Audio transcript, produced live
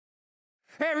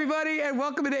Hey everybody, and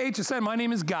welcome to HSN. My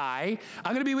name is Guy.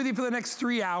 I'm gonna be with you for the next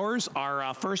 3 hours.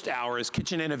 Our first hour is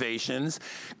Kitchen Innovations.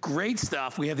 Great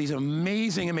stuff. We have these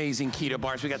amazing keto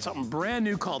bars. We got something brand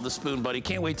new called the Spoon Buddy.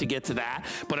 Can't wait to get to that.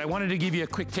 But I wanted to give you a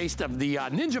quick taste of the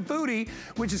Ninja Foodie,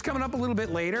 which is coming up a little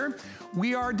bit later.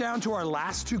 We are down to our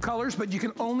last 2 colors, but you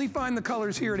can only find the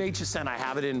colors here at HSN. I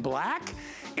have it in black,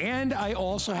 and I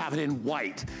also have it in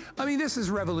white. I mean, this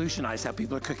has revolutionized how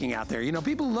people are cooking out there. You know,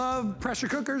 people love pressure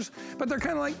cookers, but they're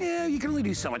kind of like, yeah, you can only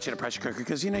do so much in a pressure cooker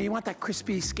because, you know, you want that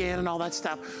crispy skin and all that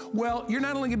stuff. Well, you're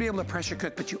not only gonna be able to pressure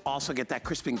cook, but you also get that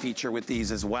crisping feature with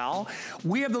these as well.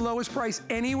 We have the lowest price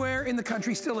anywhere in the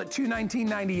country, still at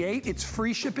 $219.98. It's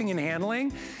free shipping and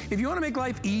handling. If you wanna make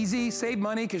life easy, save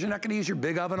money, because you're not gonna use your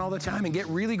big oven all the time and get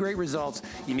really great results,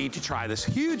 you need to try this.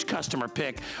 Huge customer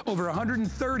pick, over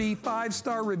 130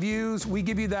 5-star reviews. We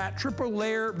give you that triple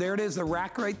layer, there it is, the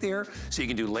rack right there, so you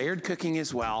can do layered cooking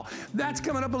as well. That's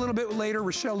coming up a little bit later.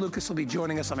 Rochelle Lucas will be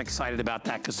joining us. I'm excited about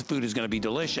that because the food is gonna be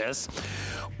delicious.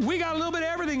 We got a little bit of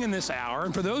everything in this hour,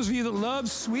 and for those of you that love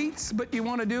sweets, but you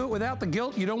wanna do it without the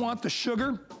guilt, you don't want the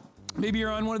sugar, maybe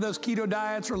you're on one of those keto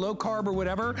diets or low carb or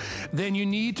whatever, then you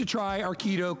need to try our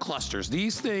keto clusters.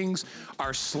 These things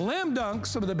are slam dunk,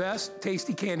 some of the best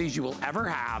tasty candies you will ever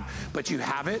have, but you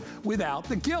have it without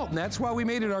the guilt. And that's why we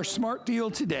made it our smart deal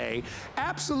today.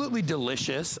 Absolutely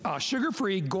delicious,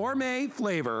 sugar-free, gourmet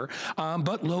flavor,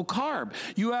 but low carb.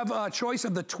 You have a choice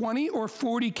of the 20 or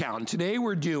 40 count. Today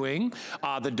we're doing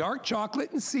the dark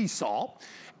chocolate and sea salt.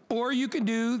 Or you can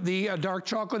do the dark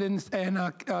chocolate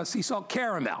and sea salt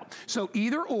caramel. So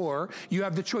either or, you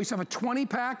have the choice of a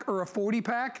 20-pack or a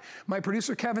 40-pack. My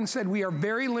producer Kevin said we are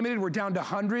very limited. We're down to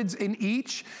hundreds in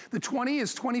each. The 20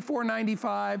 is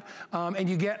 $24.95, and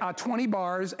you get 20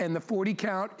 bars, and the 40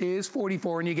 count is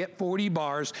 $44, and you get 40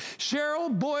 bars. Cheryl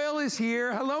Boyle is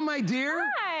here. Hello, my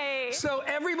dear. Hi. So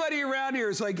everybody around here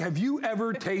is like, have you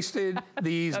ever tasted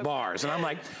these bars? And I'm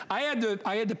like, I had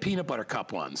the peanut butter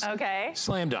cup ones. Okay.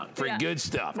 Slam dunk. For good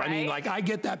stuff. Right? I mean, like, I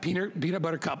get that peanut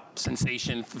butter cup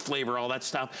sensation, flavor, all that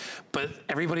stuff, but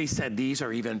everybody said these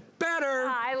are even better.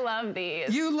 I love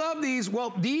these. You love these.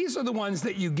 Well, these are the ones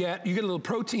that you get a little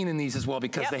protein in these as well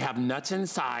because they have nuts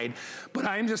inside, but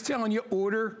I'm just telling you,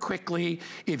 order quickly.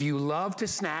 If you love to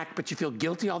snack, but you feel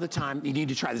guilty all the time, you need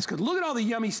to try this, because look at all the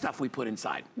yummy stuff we put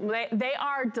inside. They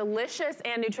are delicious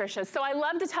and nutritious. So I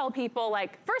love to tell people,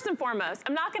 like, first and foremost,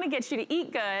 I'm not gonna get you to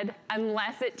eat good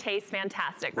unless it tastes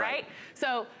fantastic, right?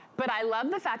 So, but I love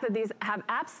the fact that these have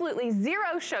absolutely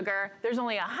 0 sugar. There's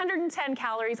only 110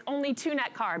 calories, only 2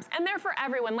 net carbs, and they're for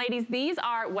everyone. Ladies, these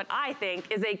are what I think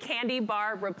is a candy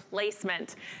bar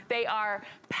replacement. They are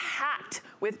packed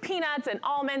with peanuts and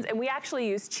almonds, and we actually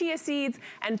use chia seeds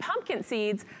and pumpkin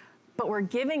seeds, but we're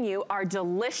giving you our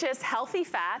delicious healthy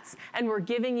fats, and we're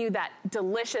giving you that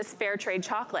delicious fair trade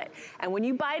chocolate. And when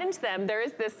you bite into them, there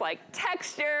is this like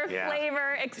texture,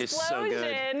 flavor,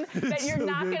 explosion that you're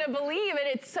not gonna believe. And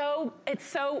it's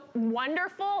so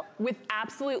wonderful with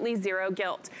absolutely 0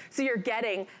 guilt. So you're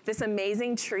getting this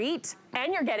amazing treat,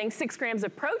 and you're getting 6 grams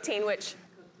of protein, which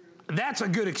that's a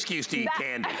good excuse to eat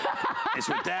candy. That's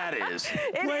what that is.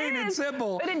 Plain and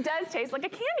simple. But it does taste like a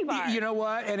candy bar. You know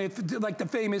what? And it's like the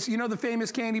famous, you know, the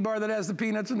famous candy bar that has the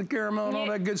peanuts and the caramel and all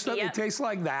that good stuff. It tastes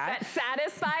like that. That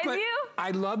satisfies you.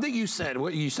 I love that you said,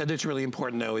 what you said that's really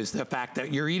important though, is the fact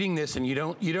that you're eating this and you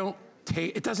don't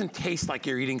it doesn't taste like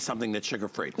you're eating something that's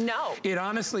sugar-free. No. It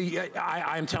honestly,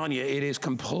 I'm telling you, it is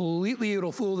completely,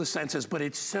 it'll fool the senses, but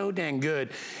it's so dang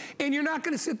good. And you're not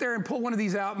gonna sit there and pull one of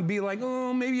these out and be like,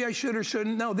 oh, maybe I should or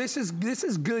shouldn't. No, this is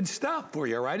good stuff for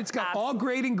you, right? It's got all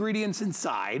great ingredients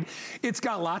inside. It's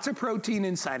got lots of protein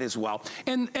inside as well.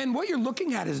 And what you're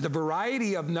looking at is the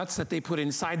variety of nuts that they put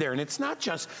inside there. And it's not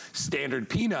just standard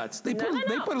peanuts. They put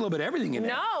a little bit of everything in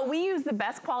there. No, we use the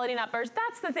best quality nut bars.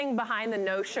 That's the thing behind the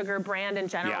no sugar brand in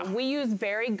general. We use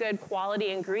very good quality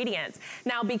ingredients.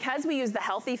 Now, because we use the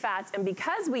healthy fats and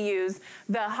because we use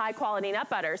the high quality nut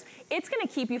butters, it's gonna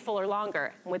keep you fuller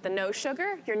longer. With the no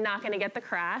sugar, you're not gonna get the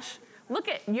crash. Look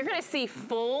at, you're gonna see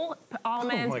full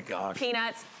almonds,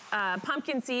 peanuts,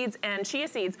 pumpkin seeds, and chia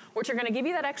seeds, which are gonna give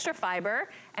you that extra fiber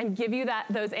and give you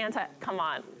those come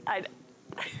on.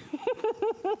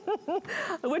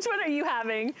 Which one are you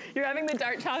having? You're having the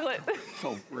dark chocolate.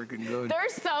 So freaking good. They're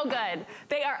so good.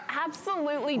 They are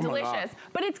absolutely delicious,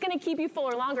 but it's gonna keep you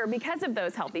fuller longer because of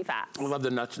those healthy fats. I love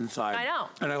the nuts inside. I know.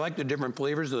 And I like the different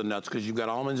flavors of the nuts because you've got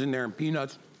almonds in there and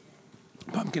peanuts,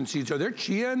 pumpkin seeds. Are there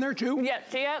chia in there too? Yeah,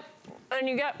 chia. And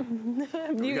you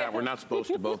get... we're not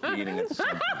supposed to both be eating at the same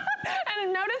time.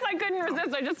 And notice I couldn't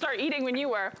resist. I just started eating when you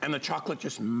were. And the chocolate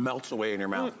just melts away in your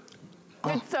mouth.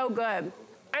 It's so good.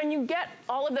 And you get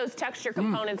all of those texture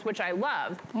components, which I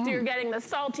love. So you're getting the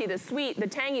salty, the sweet, the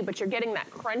tangy, but you're getting that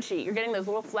crunchy. You're getting those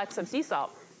little flecks of sea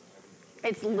salt.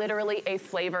 It's literally a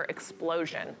flavor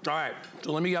explosion. All right,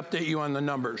 so let me update you on the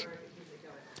numbers.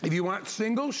 If you want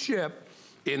single ship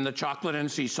in the chocolate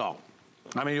and sea salt,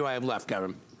 how many do I have left,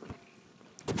 Kevin?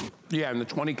 Yeah, in the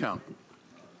 20 count.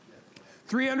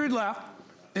 300 left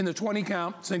in the 20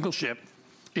 count single ship.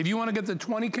 If you want to get the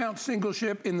 20 count single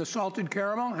ship in the salted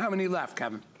caramel, how many left,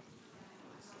 Kevin?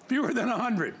 Fewer than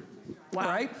 100. Wow.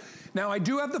 Right? Now I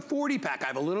do have the 40 pack. I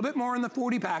have a little bit more in the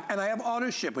 40 pack, and I have auto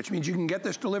ship, which means you can get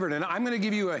this delivered. And I'm going to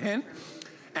give you a hint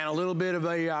and a little bit of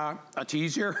a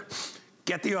teaser.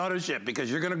 Get the auto ship,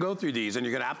 because you're going to go through these and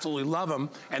you're going to absolutely love them.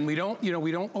 And we don't,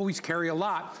 we don't always carry a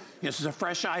lot. This is a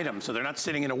fresh item, so they're not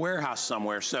sitting in a warehouse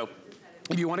somewhere. So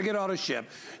if you want to get auto ship,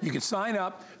 you can sign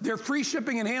up. They're free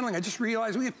shipping and handling. I just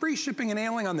realized we have free shipping and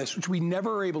handling on this, which we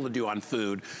never are able to do on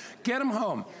food. Get them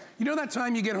home. You know that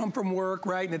time you get home from work,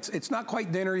 right? And it's not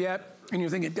quite dinner yet, and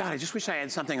you're thinking, God, I just wish I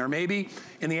had something. Or maybe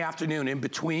in the afternoon, in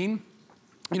between,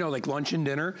 like lunch and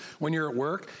dinner, when you're at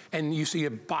work, and you see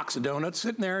a box of donuts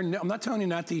sitting there. And I'm not telling you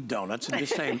not to eat donuts. I'm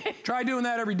just saying, try doing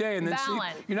that every day, and then see,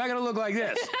 you're not going to look like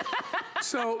this.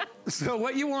 So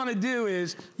what you want to do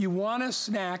is you want to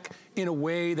snack in a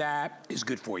way that is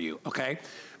good for you, okay?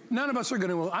 None of us are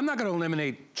going to, I'm not going to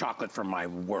eliminate chocolate from my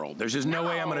world. There's just no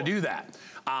way I'm going to do that.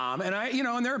 And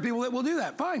and there are people that will do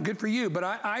that. Fine, good for you. But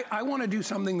I want to do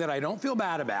something that I don't feel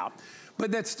bad about,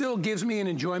 but that still gives me an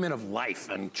enjoyment of life.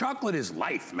 And chocolate is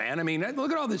life, man. I mean,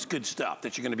 look at all this good stuff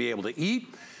that you're going to be able to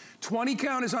eat. 20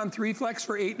 count is on 3 Flex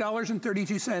for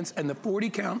 $8.32, and the 40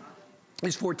 count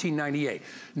is $14.98.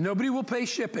 Nobody will pay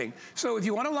shipping. So if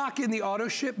you want to lock in the auto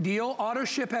ship deal, auto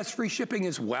ship has free shipping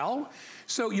as well.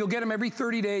 So you'll get them every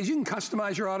 30 days. You can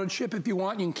customize your auto ship if you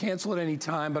want. You can cancel at any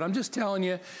time. But I'm just telling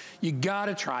you, you got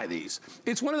to try these.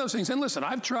 It's one of those things. And listen,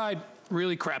 I've tried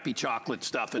really crappy chocolate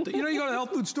stuff. You go to the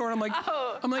health food store and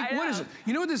I'm like, what is it?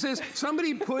 You know what this is?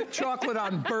 Somebody put chocolate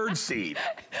on birdseed.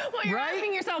 Well, you're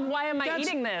asking yourself, why am I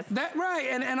eating this? Right,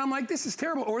 and I'm like, this is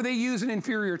terrible. Or they use an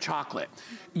inferior chocolate.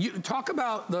 You talk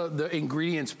about the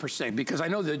ingredients per se, because I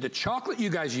know the chocolate you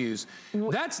guys use,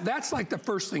 that's like the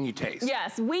first thing you taste.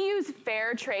 Yes, we use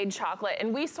fair trade chocolate,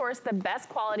 and we source the best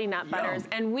quality nut butters,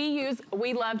 and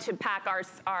we love to pack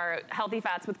our healthy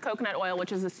fats with coconut oil,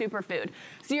 which is a superfood.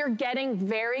 So you're getting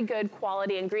very good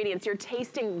quality ingredients. You're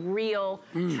tasting real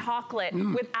chocolate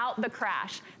without the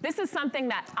crash. This is something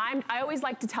that I always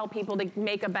like to tell people to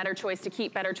make a better choice, to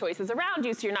keep better choices around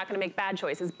you, so you're not going to make bad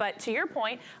choices. But to your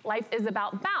point, life is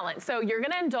about balance. So you're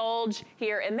going to indulge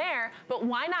here and there, but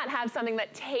why not have something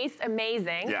that tastes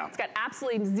amazing? Yeah. It's got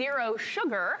absolutely 0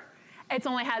 sugar. It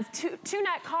only has two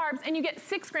net carbs, and you get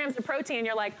 6 grams of protein, and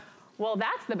you're like, well,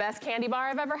 that's the best candy bar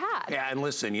I've ever had. Yeah, and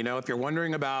listen, if you're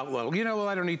wondering about, well,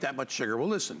 I don't eat that much sugar. Well,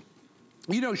 listen,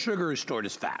 sugar is stored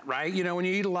as fat, right? When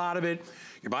you eat a lot of it,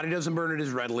 your body doesn't burn it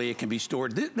as readily. It can be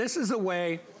stored. This is a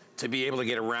way to be able to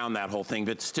get around that whole thing,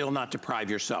 but still not deprive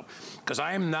yourself. Because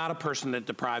I am not a person that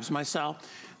deprives myself.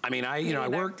 I mean, I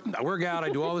work out, I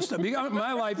do all this stuff.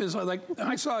 My life is like,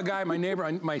 I saw a guy,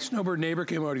 my snowbird neighbor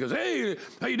came over, he goes, hey,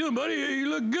 how you doing, buddy? You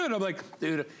look good. I'm like,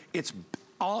 dude,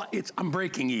 I'm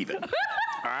breaking even, all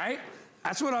right?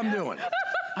 That's what I'm doing.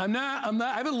 I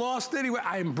haven't lost anywhere.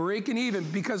 I am breaking even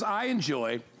because I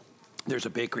enjoy, there's a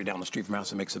bakery down the street from my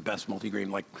house that makes the best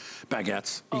multigrain,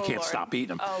 baguettes. You can't stop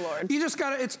eating them. Oh, Lord. You just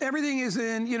gotta, everything is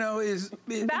in, balance,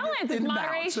 it's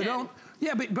moderation. So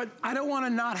but I don't want to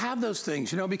not have those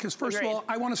things, because first of all,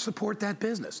 I want to support that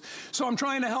business. So I'm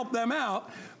trying to help them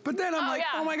out, but then I'm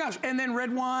oh my gosh, and then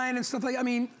red wine and stuff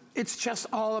it's just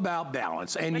all about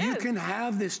balance. And you can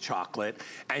have this chocolate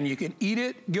and you can eat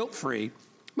it guilt-free,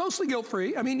 mostly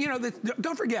guilt-free. I mean,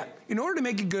 don't forget, in order to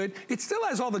make it good, it still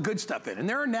has all the good stuff in it. And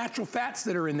there are natural fats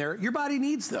that are in there. Your body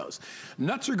needs those.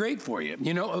 Nuts are great for you.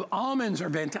 Almonds are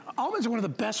fantastic. Almonds are one of the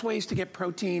best ways to get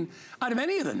protein out of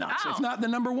any of the nuts, if not the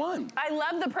 #1. I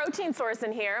love the protein source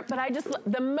in here, but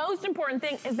the most important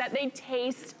thing is that they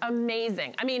taste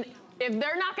amazing. I mean, if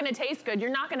they're not going to taste good, you're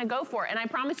not going to go for it. And I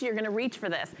promise you're going to reach for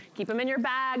this. Keep them in your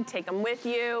bag. Take them with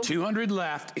you. 200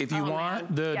 left. If you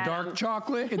want the dark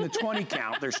chocolate in the 20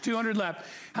 count, there's 200 left.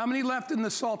 How many left in the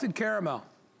salted caramel?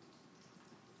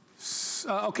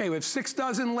 Okay, we have 6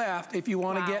 dozen left if you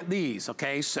want to get these,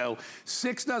 okay? So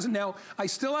 6 dozen. Now, I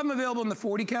still have them available in the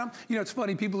 40 count. It's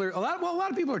funny, a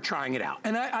lot of people are trying it out.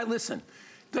 And I listen.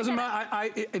 Doesn't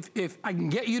matter. If I can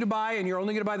get you to buy and you're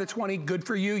only going to buy the 20, good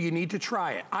for you. You need to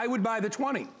try it. I would buy the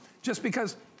 20 just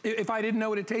because if I didn't know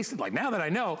what it tasted like. Now that I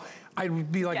know, I'd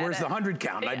be like, where's the 100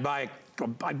 count? I'd buy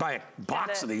a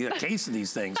box of these, a case of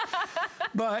these things.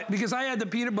 But because I had the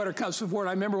peanut butter cups before, and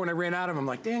I remember when I ran out of them, I'm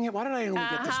like, dang it, why did I only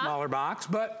get the smaller box?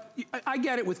 But I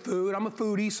get it with food. I'm a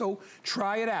foodie, so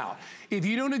try it out. If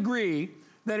you don't agree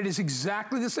that it is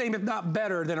exactly the same, if not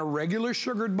better, than a regular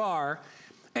sugared bar,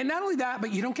 and not only that,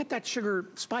 but you don't get that sugar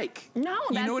spike. No,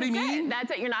 that's you know what I mean?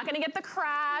 That's it. You're not going to get the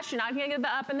crash. You're not going to get the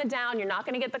up and the down. You're not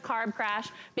going to get the carb crash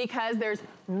because there's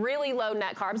really low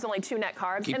net carbs, only 2 net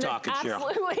carbs. Keep talking, there's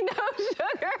absolutely no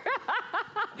sugar.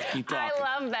 Keep talking.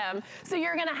 I love them. So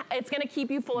it's gonna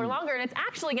keep you fuller longer, and it's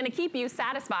actually gonna keep you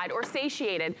satisfied or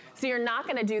satiated. So you're not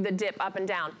gonna do the dip up and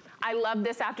down. I love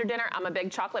this after dinner. I'm a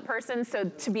big chocolate person, so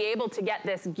to be able to get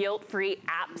this guilt-free,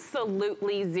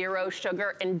 absolutely 0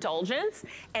 sugar indulgence,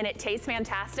 and it tastes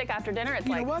fantastic after dinner, it's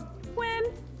like, know what?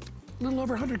 Win. A little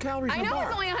over 100 calories in a bar. I know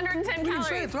it's only 110 calories.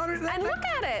 Say it's 100, and look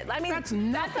at it. I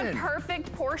mean, that's a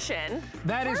perfect portion.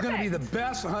 That is going to be the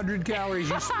best 100 calories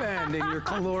you spend in your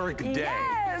caloric day.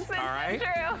 Yes, it's all right?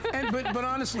 so true. And but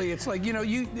honestly, it's like, you know,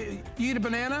 you eat a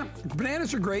banana.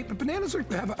 Bananas are great, but bananas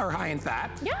are high in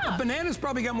fat. Yeah. A banana's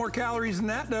probably got more calories than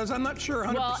that does. I'm not sure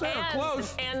 100% or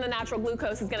close. And the natural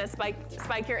glucose is going to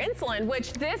spike your insulin,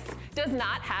 which this does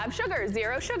not have sugar,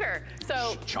 0 sugar.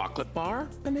 So chocolate bar,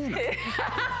 banana.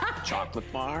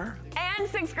 Chocolate bar. And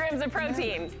 6 grams of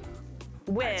protein.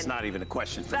 Win. That's not even a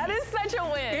question for me. That is such a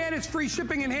win. And it's free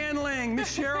shipping and handling.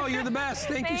 Miss Cheryl, you're the best.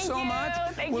 Thank you so much.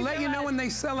 We'll let you know when they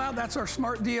sell out. That's our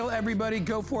smart deal. Everybody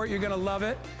go for it. You're going to love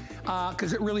it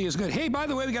because it really is good. Hey, by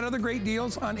the way, we got other great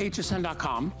deals on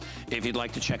hsn.com if you'd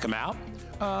like to check them out.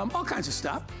 All kinds of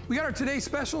stuff. We got our Today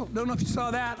Special. Don't know if you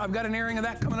saw that. I've got an airing of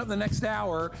that coming up the next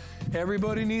hour.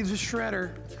 Everybody needs a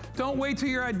shredder. Don't wait till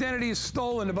your identity is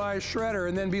stolen to buy a shredder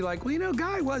and then be like, well, you know,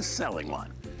 Guy was selling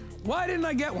one. Why didn't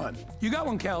I get one? You got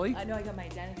one, Kelly. I know I got my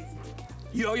identity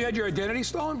stolen. You had your identity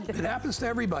stolen? It happens to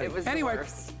everybody. It was anyway, the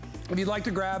worst. If you'd like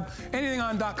to grab anything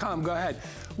on .com, go ahead.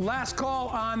 Last call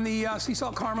on the sea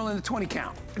salt caramel in the 20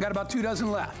 count. I got about 2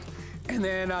 dozen left. And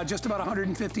then just about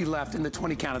 150 left in the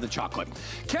 20 count of the chocolate.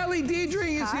 Kelly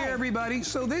Diedring is here, everybody.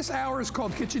 So this hour is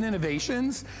called Kitchen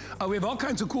Innovations. We have all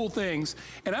kinds of cool things.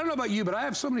 And I don't know about you, but I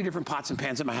have so many different pots and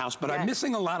pans at my house, but I'm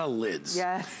missing a lot of lids.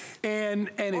 Yes. And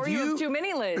or if you have too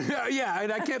many lids. Yeah,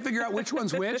 and I can't figure out which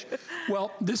one's which.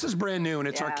 Well, this is brand new, and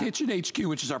it's our Kitchen HQ,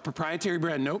 which is our proprietary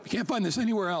brand. Nope, you can't find this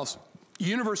anywhere else.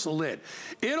 Universal lid.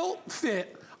 It'll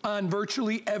fit on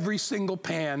virtually every single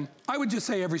pan. I would just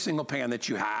say every single pan that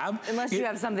you have. Unless you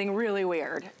have something really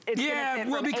weird. It's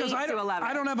well, because I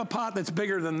don't have a pot that's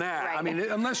bigger than that. Right. I mean,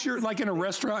 unless you're like in a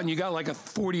restaurant and you got like a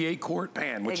 48-quart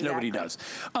pan, which nobody does.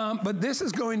 But this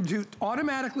is going to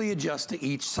automatically adjust to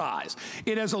each size.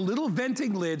 It has a little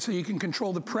venting lid so you can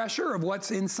control the pressure of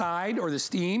what's inside or the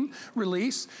steam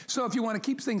release. So if you want to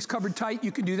keep things covered tight,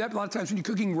 you can do that. A lot of times when you're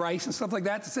cooking rice and stuff like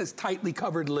that, it says tightly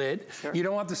covered lid. Sure. You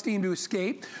don't want the steam to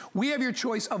escape. We have your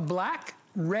choice of black,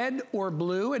 red, or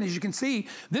blue, and as you can see,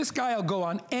 this guy will go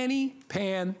on any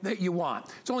pan that you want.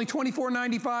 It's only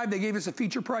 $24.95. They gave us a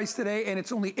feature price today, and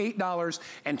it's only $8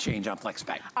 and change on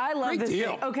FlexPay. I love this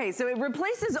deal. thing. Okay, so it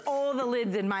replaces all the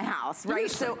lids in my house, right?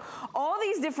 So all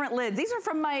these different lids, these are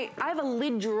from I have a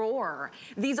lid drawer.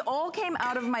 These all came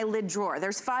out of my lid drawer.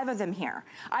 There's 5 of them here.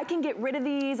 I can get rid of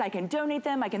these, I can donate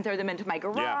them, I can throw them into my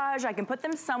garage, I can put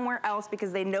them somewhere else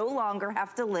because they no longer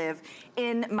have to live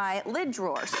in my lid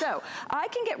drawer. So I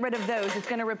can get rid of those. It's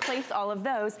gonna replace all of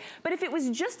those. But if it was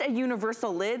just a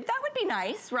universal lid, that would be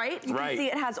nice, right? You can see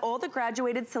it has all the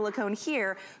graduated silicone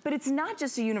here, but it's not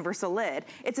just a universal lid.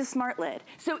 It's a smart lid.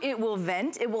 So it will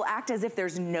vent. It will act as if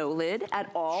there's no lid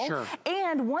at all. Sure.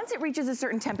 And once it reaches a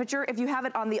certain temperature, if you have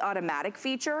it on the automatic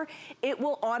feature, it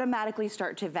will automatically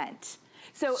start to vent.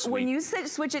 So when you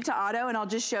switch it to auto, and I'll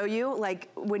just show you, like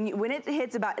when it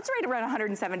hits it's right around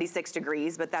 176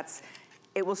 degrees, but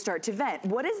it will start to vent.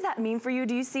 What does that mean for you?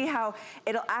 Do you see how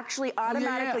it'll actually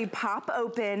automatically pop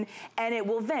open and it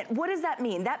will vent? What does that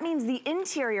mean? That means the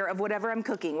interior of whatever I'm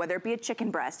cooking, whether it be a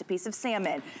chicken breast, a piece of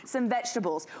salmon, some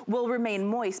vegetables, will remain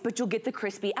moist, but you'll get the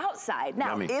crispy outside.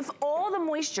 Now, if all the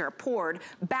moisture poured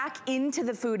back into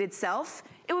the food itself,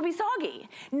 it would be soggy.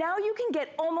 Now you can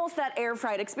get almost that air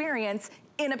fried experience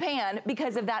in a pan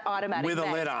because of that automatic with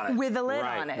a lid on it. With a lid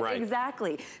on it,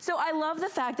 exactly. So I love the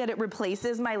fact that it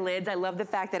replaces my lids. I love the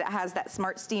fact that it has that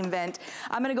smart steam vent.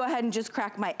 I'm gonna go ahead and just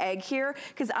crack my egg here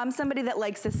because I'm somebody that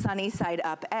likes a sunny side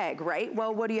up egg, right?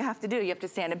 Well, what do you have to do? You have to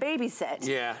stand and babysit.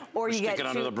 Yeah, or you stick it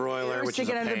under the broiler, which is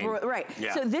a pain. Right,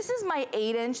 so this is my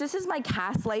 8-inch. This is my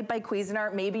Cast Light by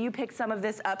Cuisinart. Maybe you pick some of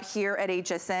this up here at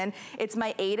HSN. It's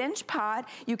my 8-inch pot.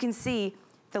 You can see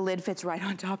the lid fits right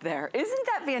on top there. Isn't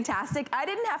that fantastic? I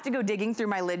didn't have to go digging through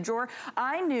my lid drawer.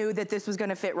 I knew that this was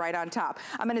gonna fit right on top.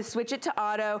 I'm gonna switch it to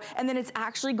auto, and then it's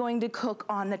actually going to cook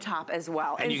on the top as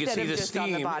well. And you can see the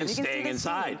steam is staying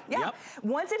inside. Yeah. Yep.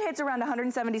 Once it hits around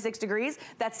 176 degrees,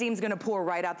 that steam's gonna pour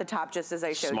right out the top, just as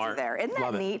I showed you there. Isn't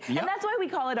that neat? Yep. And that's why we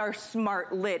call it our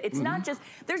smart lid. It's not just,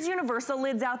 there's universal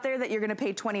lids out there that you're gonna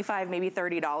pay $25, maybe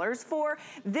 $30 for.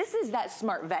 This is that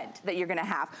smart vent that you're gonna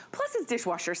have. Plus it's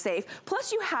dishwasher safe.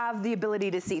 Plus you have the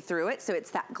ability to see through it. So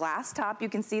it's that glass top you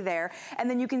can see there. And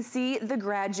then you can see the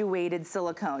graduated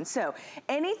silicone. So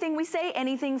anything, we say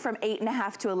anything from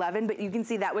 8.5 to 11, but you can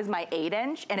see that was my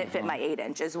 8-inch and it fit my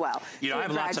 8-inch as well. You know, so I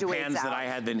have lots of pans that I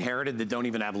had inherited that don't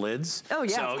even have lids. Oh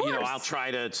yeah, so, of course. you know, I'll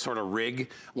try to sort of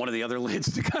rig one of the other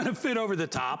lids to kind of fit over the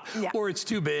top, or it's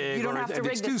too big, you don't have to if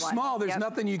rig it's too this one. small, there's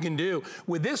nothing you can do.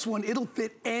 With this one, it'll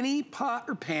fit any pot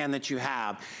or pan that you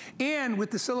have. And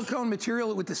with the silicone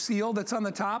material, with the seal that's on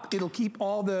the top, it'll keep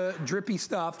all the drippy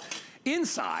stuff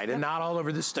inside and not all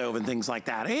over the stove and things like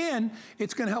that. And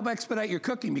it's gonna help expedite your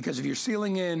cooking, because if you're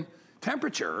sealing in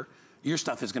temperature, your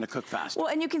stuff is gonna cook fast. Well,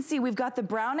 and you can see we've got the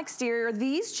brown exterior.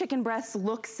 These chicken breasts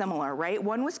look similar, right?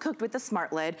 One was cooked with the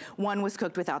smart lid, one was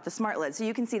cooked without the smart lid. So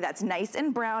you can see that's nice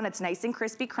and brown, it's nice and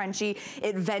crispy, crunchy.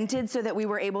 It vented so that we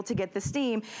were able to get the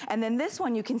steam. And then this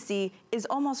one you can see is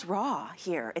almost raw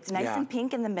here. It's nice and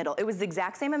pink in the middle. It was the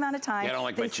exact same amount of time. Yeah, I don't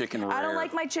like my chicken rare. I don't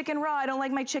like my chicken raw, I don't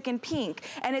like my chicken pink.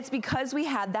 And it's because we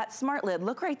had that smart lid.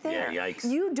 Look right there. Yeah, yikes.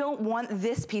 You don't want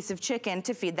this piece of chicken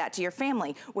to feed that to your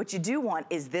family. What you do want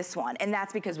is this one. And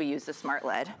that's because we use the smart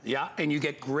lid. Yeah, and you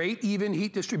get great even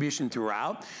heat distribution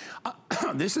throughout.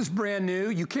 This is brand new.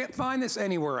 You can't find this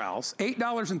anywhere else.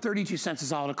 $8.32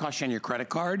 is all it'll cost you on your credit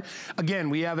card. Again,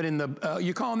 we have it in the,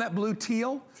 you calling that blue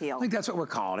teal? Teal. I think that's what we're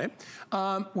calling it.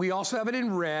 We also have it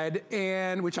in red,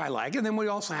 and which I like, and then we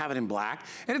also have it in black.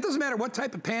 And it doesn't matter what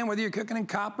type of pan, whether you're cooking in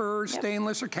copper,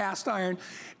 stainless, or cast iron.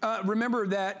 Remember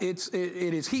that it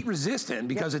is heat resistant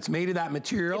because it's made of that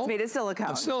material. It's made of silicone.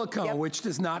 Of silicone, which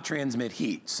does not transmit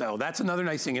heat. So that's another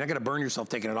nice thing. You're not gonna burn yourself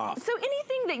taking it off. So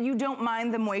anything that you don't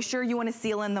mind the moisture, you wanna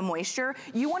seal in the moisture,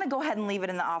 you wanna go ahead and leave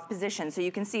it in the off position. So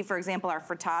you can see, for example, our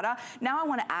frittata. Now I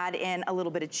wanna add in a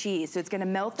little bit of cheese. So it's gonna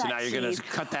melt that cheese. So now you're gonna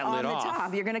cut that lid off. On the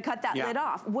top. You're gonna cut that lid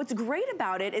off. What's great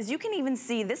about it is you can even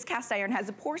see this cast iron has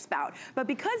a pour spout, but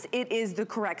because it is the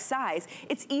correct size,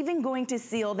 it's even going to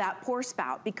seal that pour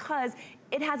spout because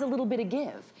it has a little bit of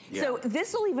give. So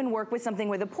this will even work with something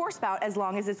with a pour spout as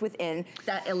long as it's within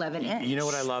that 11-inch. You know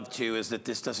what I love too is that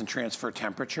this doesn't transfer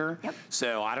temperature.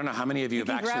 So I don't know how many of you have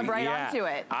actually grab right onto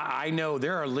it. I know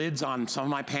there are lids on some of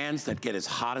my pans that get as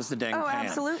hot as the dang pan. Oh,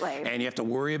 absolutely. And you have to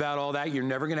worry about all that. You're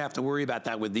never gonna have to worry about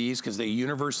that with these because they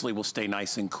universally will stay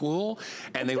nice and cool,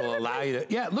 and they will allow you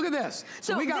to, look at this.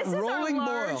 So we got rolling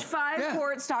boil. This is our large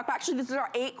 5-quart stock pot. Actually, this is our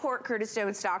 8-quart Curtis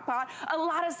Stone stock pot. A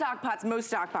lot of stock pots, most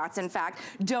stock pots in fact,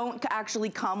 don't actually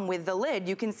come with the lid.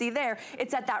 You can see there,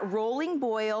 it's at that rolling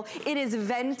boil. It is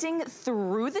venting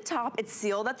through the top. It's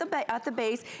sealed at the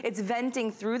base. It's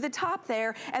venting through the top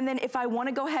there. And then if I want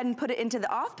to go ahead and put it into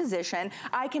the off position,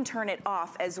 I can turn it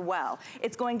off as well.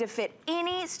 It's going to fit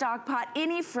any stock pot,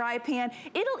 any fry pan.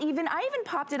 I even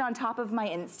popped it on top of my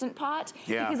Instant Pot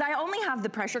because I only have the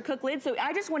pressure cook lid. So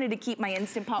I just wanted to keep my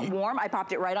Instant Pot warm. I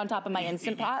popped it right on top of my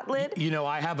Instant Pot lid. You know,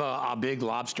 I have a big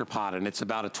lobster pot and it's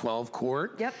about a 12-quart.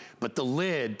 But the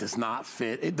lid does not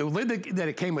fit. The lid that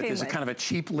it came with is a kind of a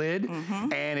cheap lid,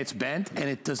 and it's bent, and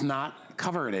it does not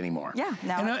cover it anymore.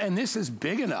 And this is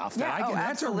big enough that I can,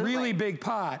 that's a really big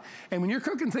pot. And when you're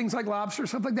cooking things like lobster,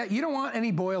 stuff like that, you don't want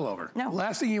any boil over. The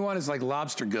last thing you want is like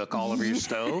lobster gook all over your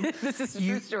stove. This is a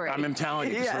true story. I'm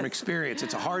telling you from experience.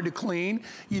 It's hard to clean.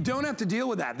 You don't have to deal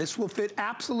with that. This will fit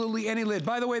absolutely any lid.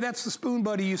 By the way, that's the spoon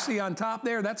buddy you see on top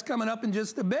there. That's coming up in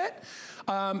just a bit.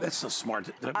 That's so smart.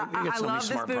 I love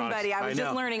the spoon buddy. I was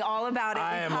just learning all about it.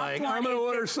 I am like, I'm going to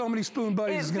order so many spoon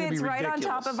buddies. It's going to be ridiculous. It fits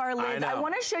right on top of our lids. I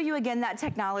want to show you again that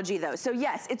technology though. So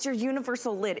yes, it's your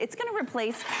universal lid. It's going to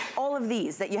replace all of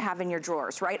these that you have in your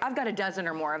drawers, right? I've got a dozen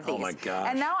or more of these. Oh my gosh.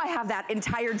 And now I have that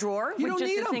entire drawer with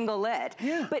just a single lid.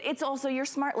 But it's also your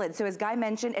smart lid. So as Guy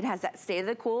mentioned, it has that stay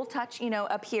the cool touch, you know,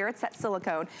 up here. It's that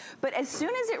silicone. But as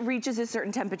soon as it reaches a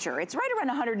certain temperature, it's right around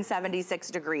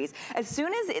 176 degrees. As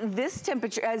soon as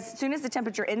the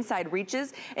temperature inside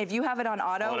reaches, if you have it on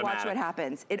auto, watch what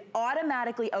happens. It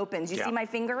automatically opens. You see my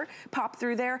finger pop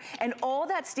through there? And all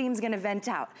that steam's gonna vent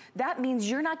out. That means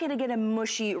you're not gonna get a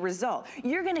mushy result.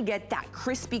 You're gonna get that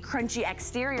crispy, crunchy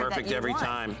exterior that you want. Perfect every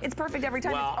time. It's perfect every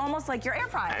time. Well, it's almost like your air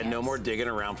fryer. And no more digging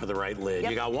around for the right lid.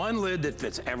 You got one lid that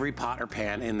fits every pot or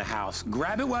pan in the house.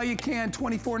 Grab it while you can,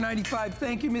 $24.95.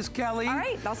 Thank you, Miss Kelly. All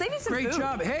right, I'll save you some Great food.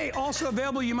 job. Hey, also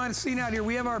available, you might have seen out here,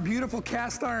 we have our beautiful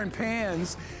cast iron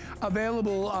pans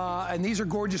available, and these are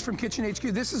gorgeous from Kitchen HQ.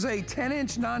 This is a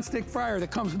 10-inch nonstick fryer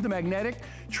that comes with the magnetic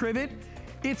trivet.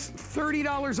 It's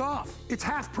 $30 off. It's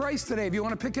half price today. If you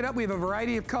want to pick it up, we have a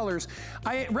variety of colors.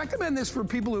 I recommend this for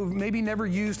people who've maybe never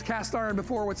used cast iron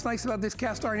before. What's nice about this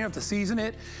cast iron, you don't have to season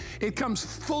it. It comes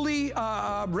fully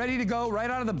ready to go right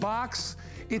out of the box.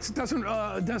 It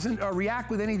doesn't react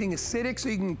with anything acidic, so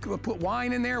you can put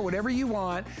wine in there, whatever you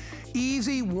want.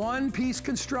 Easy one-piece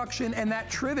construction, and that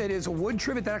trivet is a wood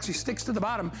trivet that actually sticks to the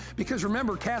bottom because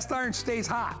remember, cast iron stays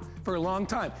hot for a long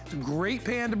time. It's a great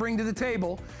pan to bring to the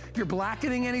table. If you're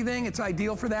blackening anything, it's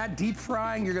ideal for that. Deep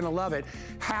frying, you're gonna love it.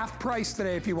 Half price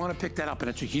today if you wanna pick that up, and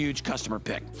it's a huge customer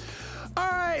pick. All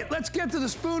right, let's get to the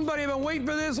spoon buddy. I've been waiting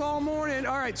for this all morning.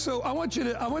 All right, so I want you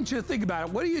to think about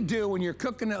it. What do you do when you're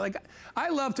cooking it? Like, I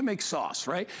love to make sauce,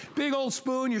 right? Big old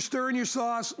spoon, you're stirring your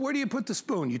sauce. Where do you put the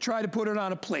spoon? You try to put it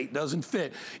on a plate, doesn't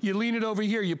fit. You lean it over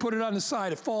here, you put it on the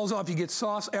side, it falls off, you get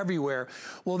sauce everywhere.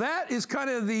 Well, that is kind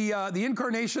of the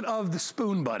incarnation of the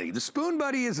spoon buddy. The spoon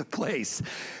buddy is a place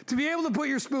to be able to put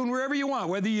your spoon wherever you want,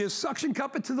 whether you suction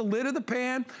cup it to the lid of the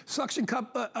pan, suction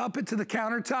cup up it to the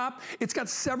countertop. It's got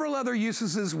several other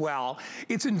uses as well.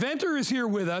 Its inventor is here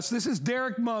with us. This is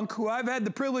Derek Monk, who I've had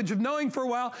the privilege of knowing for a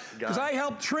while because I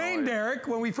helped train Derek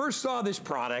when we first saw this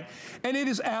product, and it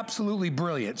is absolutely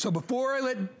brilliant. So before I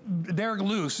let Derek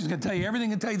loose, he's gonna tell you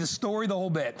everything and tell you the story, the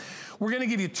whole bit. We're gonna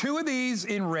give you 2 of these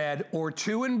in red, or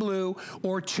 2 in blue,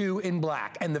 or 2 in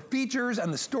black. And the features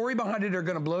and the story behind it are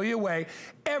gonna blow you away.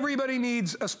 Everybody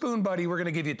needs a spoon buddy. We're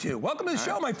gonna give you 2. Welcome to the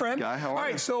show, my friend. Guy, how are you? All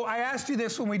right, so I asked you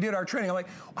this when we did our training. I'm like,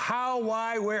 how,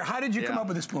 why, where? How did you come up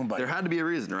with a spoon buddy? There had to be a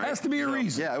reason, right? Has to be a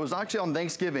reason. Yeah, it was actually on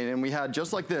Thanksgiving, and we had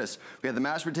just like this. We had the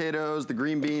mashed potatoes, the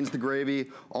green beans, the gravy,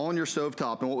 all on your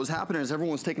stovetop. And what was happening is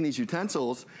everyone was taking these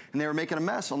utensils, and they were making a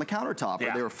mess on the countertop.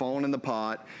 Right? They were falling in the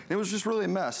pot. And it was just really a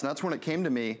mess. And that's when it came to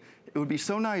me. It would be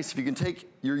so nice if you can take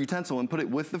your utensil and put it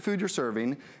with the food you're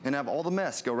serving and have all the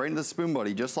mess go right into the spoon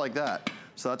buddy, just like that.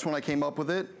 So that's when I came up with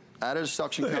it. Added a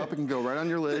suction cup, it can go right on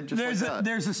your lid, just like that.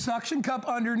 There's a suction cup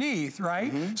underneath,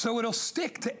 right? So it'll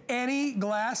stick to any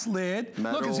glass lid.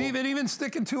 Metal. Look, it's even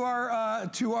sticking to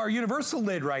our universal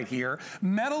lid right here.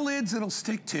 Metal lids it'll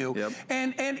stick to.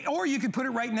 Yep. Or you can put it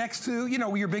right next to, you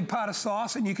know, your big pot of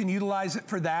sauce, and you can utilize it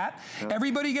for that. Yep.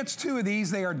 Everybody gets 2 of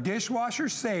these. They are dishwasher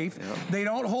safe. Yep. They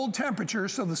don't hold temperature,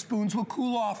 so the spoons will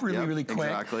cool off really quick.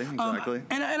 Exactly.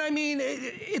 And I mean,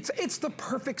 it's the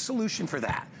perfect solution for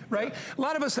that, right? A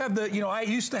lot of us have you know, I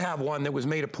used to have one that was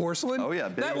made of porcelain. Oh yeah,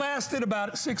 big. That lasted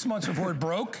about 6 months before it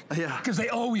broke. Yeah. Because they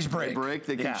always break. They break,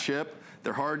 they can chip.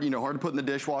 They're hard, you know, hard to put in the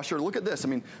dishwasher. Look at this. I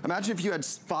mean, imagine if you had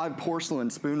 5 porcelain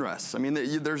spoon rests. I mean,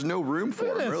 there's no room for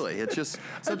them, really. It's just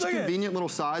such a convenient little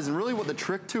size. And really what the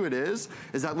trick to it is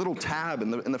that little tab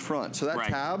in the front. So that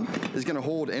tab is gonna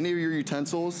hold any of your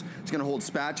utensils. It's gonna hold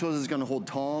spatulas, it's gonna hold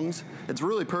tongs. It's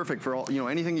really perfect for all, you know,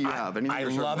 anything you have. I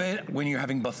love it when you're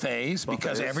having buffets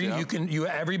because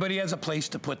everybody has a place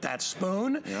to put that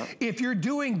spoon. If you're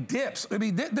doing dips, I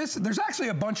mean, there's actually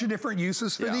a bunch of different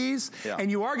uses for these,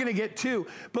 and you are gonna get 2.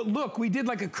 But look, we did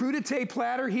like a crudité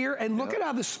platter here, and look at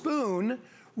how the spoon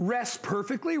rests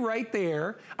perfectly right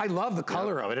there. I love the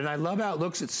color of it, and I love how it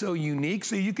looks. It's so unique.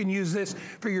 So you can use this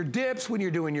for your dips when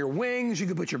you're doing your wings. You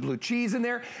can put your blue cheese in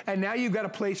there, and now you've got a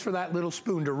place for that little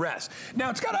spoon to rest. Now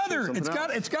it's got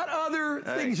other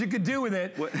things you could do with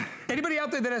it. Anybody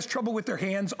out there that has trouble with their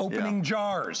hands opening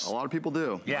jars? A lot of people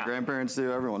do. My grandparents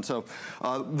do. Everyone. So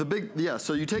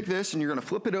so you take this and you're going to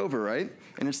flip it over, right?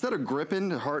 And instead of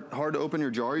gripping, hard to open your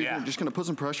jar, you're just going to put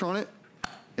some pressure on it.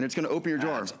 And it's gonna open your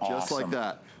jar, just like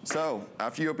that. So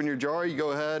after you open your jar, you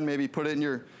go ahead and maybe put it in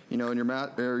your, in your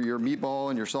meatball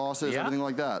and your sauces, everything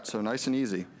like that. So nice and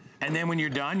easy. And then when you're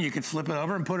done, you can flip it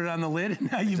over and put it on the lid,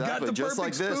 and now you've got the just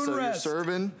perfect like this. spoon rest. You're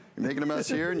serving, you're making a mess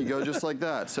here, and you go just like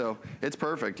that. So it's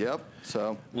perfect.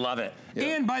 So love it.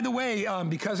 And by the way,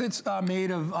 because it's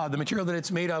made of the material that it's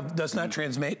made of does not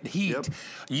transmit heat,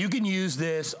 you can use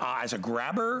this as a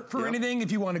grabber for anything.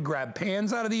 If you want to grab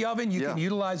pans out of the oven, you can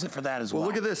utilize it for that as well. Well,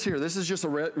 look at this here. This is just a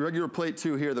regular plate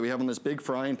too here that we have on this big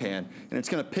frying pan, and it's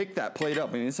going to pick that plate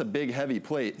up. I mean, it's a big, heavy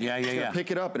plate. It's going to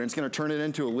pick it up, and it's going to turn it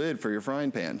into a lid for your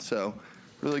frying pan. So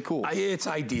really cool. It's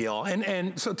ideal.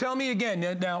 And so tell me again,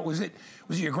 now, was it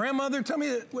your grandmother? Tell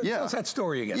me, tell us that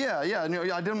story again. Yeah. No,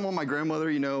 I didn't want my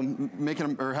grandmother,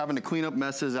 making or having to clean up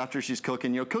messes after she's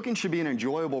cooking. Cooking should be an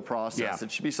enjoyable process. Yeah.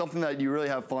 It should be something that you really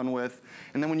have fun with.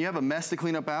 And then when you have a mess to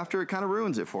clean up after, it kind of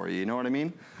ruins it for you. You know what I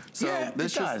mean? So yeah,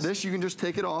 this you can just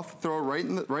take it off, throw it right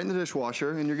in the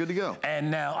dishwasher, and you're good to go. And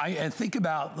now and think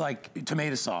about like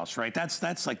tomato sauce, right?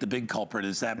 That's like the big culprit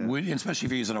is that wood, especially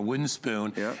if you're using a wooden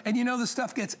spoon. Yeah. And the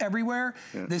stuff gets everywhere.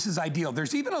 Yeah. This is ideal.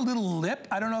 There's even a little lip.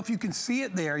 I don't know if you can see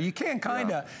it there. You can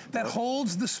kinda that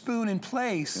holds the spoon in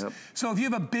place. Yep. So if you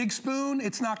have a big spoon,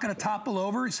 it's not going to topple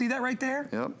over. See that right there?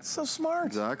 Yep. It's so smart.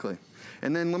 Exactly.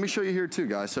 And then let me show you here too,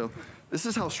 guys. So this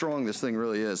is how strong this thing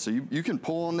really is. So you can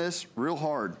pull on this real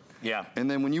hard. Yeah. And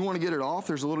then when you want to get it off,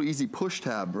 there's a little easy push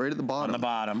tab right at the bottom. On the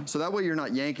bottom. So that way you're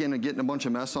not yanking and getting a bunch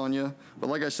of mess on you. But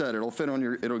like I said, it'll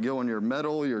go on your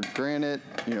metal, your granite,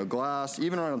 glass,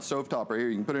 even on the stovetop right here.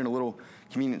 You can put it in a little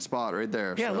convenient spot right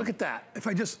there. Yeah, so. Look at that. If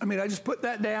I just put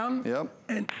that down. Yep.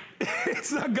 And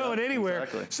it's not going anywhere.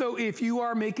 Exactly. So if you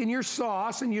are making your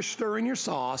sauce and you're stirring your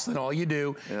sauce, then all you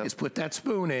do is put that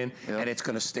spoon in and it's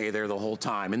going to stay there the whole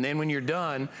time. And then when you're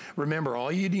done, remember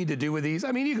all you need to do with these,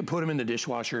 you could put them in the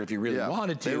dishwasher if you really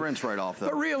wanted to. They rinse right off though.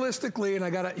 But realistically,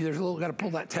 and got to pull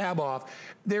that tab off,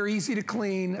 they're easy to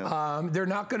clean. They're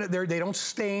not going to, they don't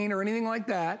stain or anything like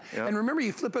that. And remember,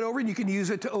 you flip it over and you can use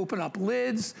it to open up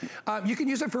lids. You can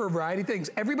use it for a variety of things.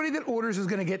 Everybody that orders is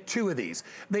going to get 2 of these.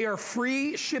 They are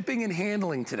free shipping and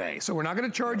handling today. So we're not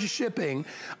going to charge you shipping.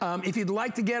 If you'd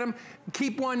like to get them,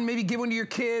 keep one, maybe give one to your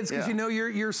kids because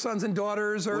your sons and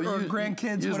daughters or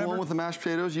grandkids, use whatever. One with the mashed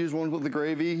potatoes, use one with the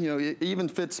gravy. It even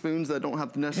fits spoons that don't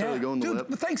have to necessarily go in the lip.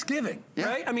 Thanksgiving,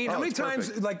 right? How many times,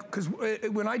 because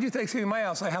when I do Thanksgiving in my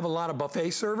house, I have a lot of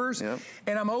buffet servers, and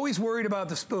I'm always worried about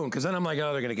the spoon because then I'm like,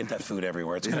 oh, they're going to get that food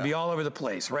everywhere. It's going to be all over the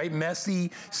place, right?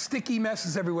 Messy, sticky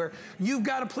messes everywhere. You've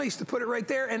got a place to put it right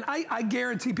there, and I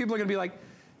guarantee people are going to be like,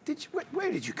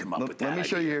 where did you come up with that? Let me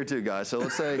show you here too, guys. So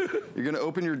let's say you're going to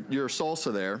open your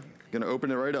salsa there. You're going to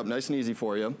open it right up, nice and easy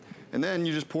for you. And then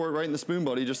you just pour it right in the spoon,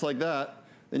 buddy, just like that.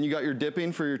 Then you got your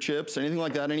dipping for your chips, anything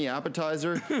like that, any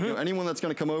appetizer. Anyone that's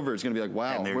going to come over is going to be like,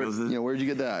 wow, where'd you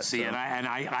get that? See, and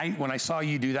I when I saw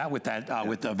you do that with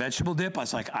with the vegetable dip, I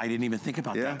was like, I didn't even think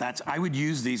about that. I would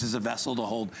use these as a vessel to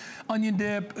hold onion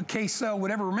dip, queso,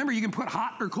 whatever. Remember, you can put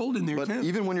hot or cold in there too. But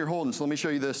even when you're holding, so let me show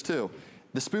you this too.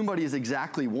 The Spoon Buddy is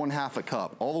exactly 1/2 a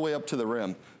cup, all the way up to the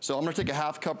rim. So I'm gonna take a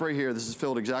 1/2 cup right here. This is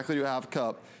filled exactly to a 1/2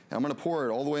 cup. And I'm gonna pour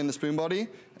it all the way in the Spoon Buddy,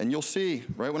 and you'll see,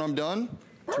 right when I'm done,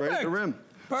 it's right at the rim.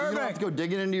 So you don't have to go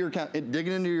digging into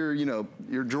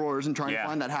your drawers and trying to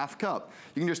find that 1/2 cup.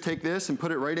 You can just take this and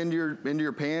put it right into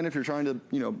your pan if you're trying to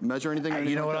measure anything. And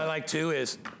you know what I like too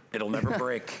is it'll never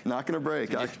break. Not gonna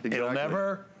break. Exactly. It'll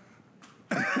never.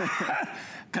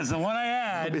 Because the one I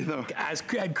had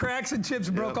had cracks and chips,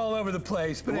 broke all over the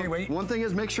place. But anyway. One thing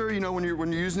is make sure, when you're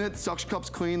using it, the suction cup's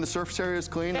clean, the surface area is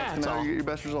clean. That's how you get your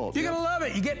best results. You're gonna love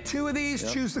it. You get 2 of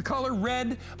these, choose the color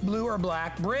red, blue, or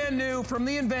black. Brand new from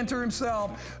the inventor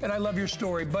himself. And I love your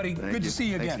story, buddy. Good to see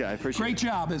you again. Thanks, guy. Appreciate Great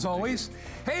job, as always.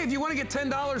 Hey, if you want to get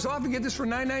 $10 off and get this for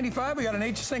 $9.95, we got an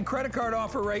HSN credit card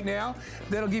offer right now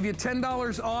that'll give you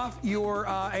 $10 off your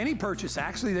any purchase,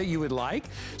 actually, that you would like.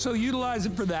 So utilize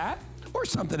it for that. Or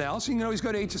something else. You can always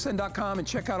go to hsn.com and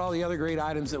check out all the other great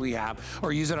items that we have,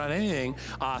 or use it on anything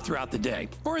throughout the day,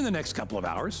 or in the next couple of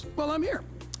hours while I'm here.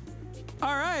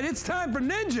 All right, it's time for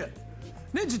Ninja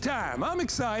time. I'm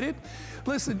excited.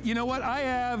 Listen, you know what? I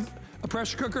have a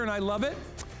pressure cooker and I love it.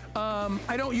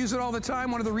 I don't use it all the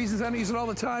time. One of the reasons I don't use it all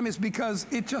the time is because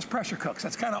it just pressure cooks.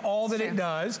 That's kind of all that it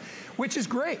does, which is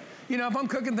great. If I'm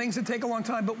cooking things that take a long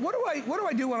time, but what do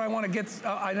I do when I want to get,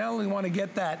 I not only want to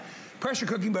get that pressure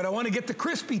cooking, but I want to get the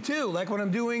crispy too, like when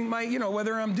I'm doing my,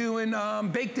 whether I'm doing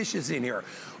baked dishes in here,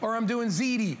 or I'm doing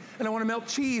ziti, and I want to melt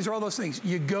cheese, or all those things.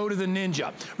 You go to the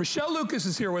Ninja. Rochelle Lucas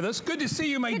is here with us. Good to see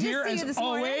you, my dear, as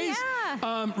always.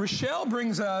 Rochelle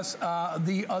brings us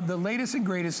the latest and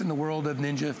greatest in the world of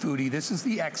Ninja Foodie. This is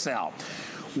the XL.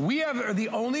 We are the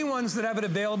only ones that have it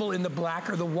available in the black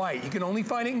or the white. You can only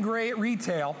find it in gray at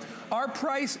retail. Our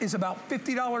price is about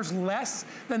 $50 less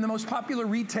than the most popular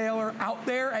retailer out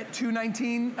there at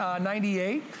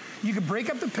 $219.98. You can break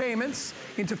up the payments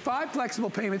into 5 flexible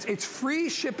payments. It's free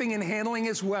shipping and handling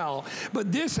as well.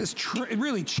 But this has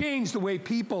really changed the way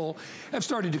people have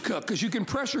started to cook, because you can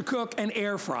pressure cook and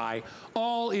air fry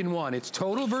all in one. It's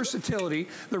total versatility.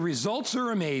 The results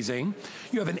are amazing.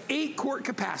 You have an 8-quart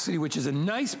capacity, which is a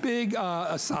nice nice big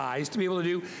size to be able to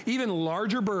do even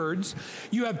larger birds.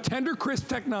 You have tender crisp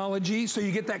technology, so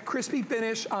you get that crispy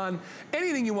finish on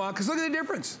anything you want, because look at the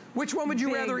difference. Which one would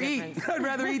you rather eat? I'd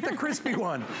rather eat the crispy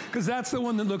one, because that's the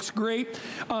one that looks great.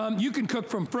 You can cook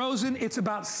from frozen. It's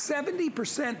about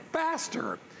 70%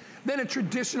 faster than a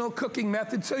traditional cooking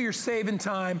method, so you're saving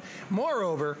time.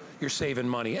 Moreover, you're saving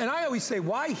money. And I always say,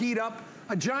 why heat up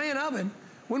a giant oven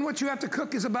when what you have to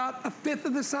cook is about 1/5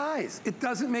 of the size? It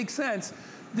doesn't make sense.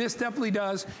 This definitely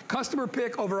does. Customer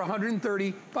pick, over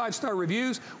 130 5-star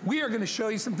reviews. We are gonna show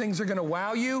you some things that are gonna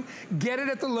wow you. Get it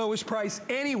at the lowest price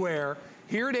anywhere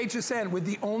here at HSN, with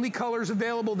the only colors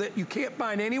available that you can't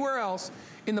find anywhere else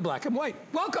in the black and white.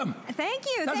 Welcome. Thank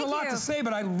you. That's a lot to say,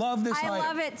 but I love this item. I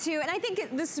love it too, and I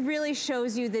think this really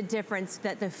shows you the difference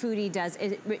that the Foodie does.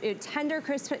 Tender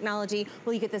crisp technology,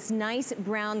 well, you get this nice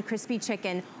brown crispy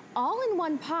chicken all in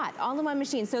one pot, all in one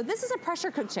machine. So this is a pressure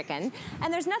cooked chicken,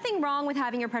 and there's nothing wrong with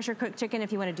having your pressure cooked chicken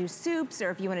if you want to do soups or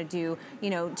if you want to do, you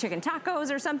know, chicken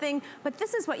tacos or something, but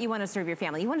this is what you want to serve your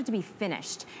family. You want it to be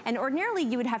finished. And ordinarily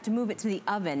you would have to move it to the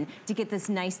oven to get this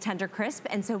nice tender crisp,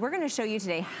 and so we're going to show you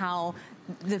today how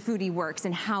the Foodie works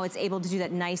and how it's able to do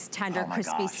that nice tender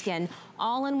crispy skin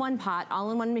all in one pot,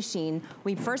 all in one machine.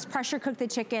 We first pressure cook the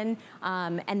chicken,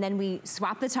 and then we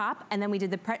swap the top, and then we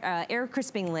did the air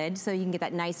crisping lid so you can get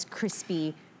that nice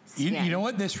crispy skin. You know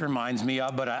what this reminds me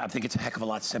of, but I think it's a heck of a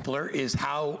lot simpler, is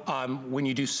how when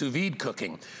you do sous vide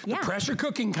cooking. The pressure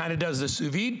cooking kind of does the sous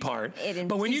vide part,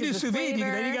 but when you do sous vide,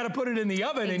 then you got to put it in the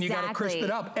oven and you got to crisp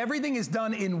it up. Everything is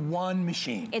done in one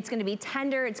machine. It's going to be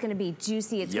tender, it's going to be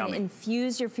juicy, it's going to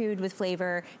infuse your food with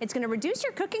flavor. It's going to reduce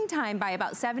your cooking time by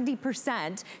about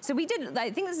 70%. So we did, I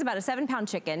think this is about a 7-pound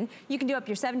chicken. You can do up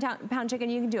your 7-pound chicken,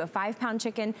 you can do a 5-pound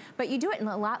chicken, but you do it in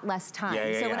a lot less time.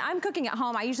 So when I'm cooking at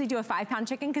home, I usually do a 5-pound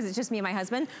chicken because it's just me and my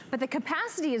husband, but the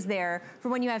capacity is there for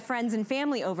when you have friends and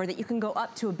family over that you can go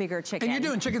up to a bigger chicken. And you're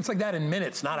doing chickens like that in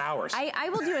minutes, not hours. I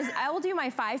will do my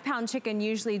 5-pound chicken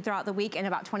usually throughout the week in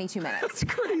about 22 minutes. That's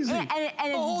crazy. And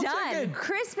it's done,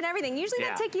 crisp and everything. Usually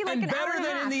that take you like an hour and a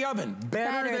half. Better than in the oven.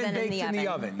 Better than baked in the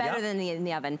oven. Better than in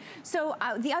the oven. So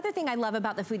the other thing I love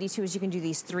about the Foodie too is you can do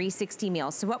these 360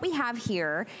 meals. So what we have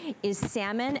here is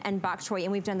salmon and bok choy,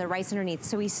 and we've done the rice underneath.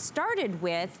 So we started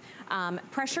with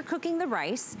pressure cooking the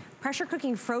rice, pressure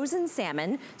cooking frozen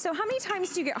salmon. So how many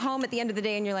times do you get home at the end of the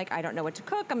day and you're like, I don't know what to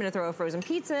cook, I'm gonna throw a frozen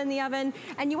pizza in the oven,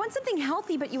 and you want something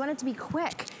healthy, but you want it to be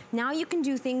quick. Now you can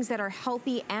do things that are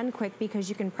healthy and quick because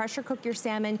you can pressure cook your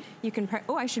salmon, you can,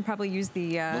 I should probably use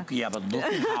the... but look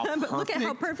at how but look at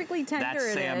how perfectly tender it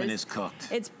is. That salmon is cooked.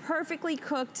 It's perfectly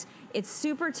cooked. It's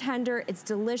super tender, it's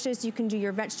delicious. You can do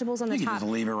your vegetables on the top. You can just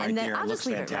leave it right there, I'll it looks just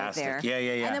leave fantastic. It right there.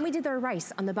 Yeah. And then we did the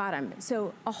rice on the bottom.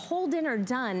 So a whole dinner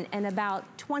done in about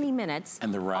 20 minutes.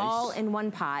 And the rice. All in one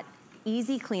pot.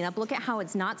 Easy cleanup. Look at how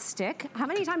it's not stick. How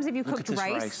many times have you cooked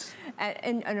rice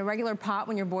in a regular pot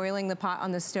when you're boiling the pot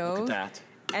on the stove? Look at that.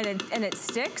 And it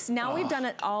sticks. Now we've done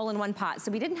it all in one pot.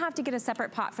 So we didn't have to get a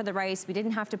separate pot for the rice. We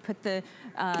didn't have to put the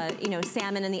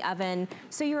salmon in the oven.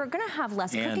 So you're gonna have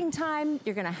less cooking time.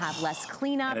 You're gonna have less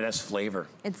cleanup. And it has flavor.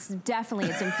 It's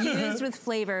infused with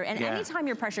flavor. And anytime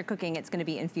you're pressure cooking, it's gonna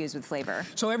be infused with flavor.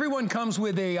 So everyone comes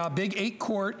with a big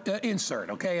 8-quart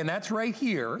insert, okay? And that's right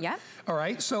here. Yeah. All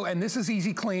right, so, and this is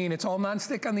easy clean. It's all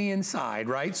nonstick on the inside,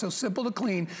 right? So simple to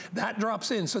clean. That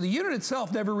drops in. So the unit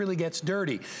itself never really gets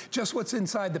dirty. Just what's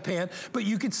inside the pan. But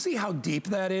you can see how deep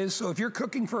that is. So if you're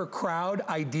cooking for a crowd,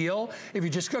 ideal. If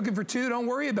you're just cooking for 2, don't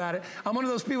worry about it. I'm one of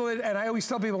those people that, and I always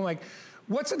tell people, I'm like,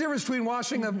 what's the difference between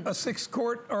washing a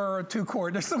 6-quart or a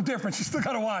 2-quart? There's no difference, you still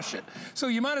gotta wash it. So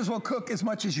you might as well cook as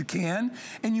much as you can,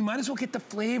 and you might as well get the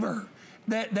flavor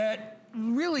that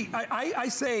really, I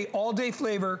say all day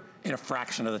flavor in a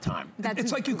fraction of the time.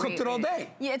 It's like you cooked it all day.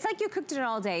 Yeah, it's like you cooked it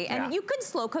all day. And you could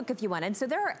slow cook if you wanted. So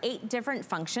there are 8 different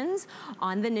functions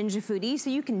on the Ninja Foodie. So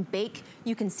you can bake,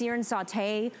 you can sear and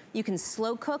saute, you can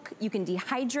slow cook, you can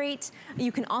dehydrate,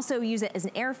 you can also use it as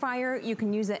an air fryer, you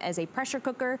can use it as a pressure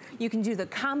cooker, you can do the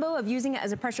combo of using it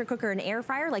as a pressure cooker and air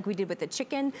fryer like we did with the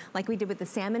chicken, like we did with the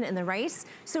salmon and the rice.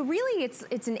 So really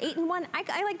it's an 8-in-1.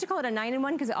 I like to call it a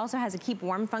 9-in-1 because it also has a keep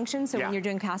warm function. So when you're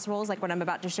doing casseroles like what I'm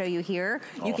about to show you here,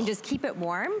 you can just keep it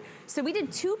warm. So we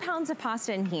did 2 pounds of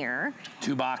pasta in here.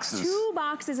 2 boxes. 2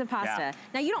 boxes of pasta.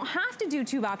 Now you don't have to do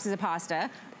 2 boxes of pasta.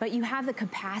 but you have the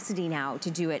capacity now to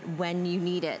do it when you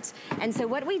need it. And so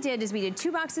what we did is we did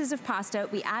 2 boxes of pasta,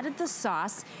 we added the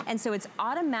sauce, and so it's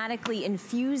automatically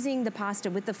infusing the pasta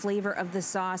with the flavor of the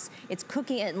sauce. It's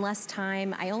cooking it in less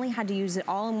time. I only had to use it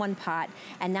all in one pot,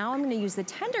 and now I'm gonna use the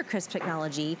Tender Crisp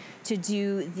technology to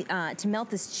do to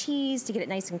melt this cheese, to get it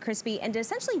nice and crispy, and to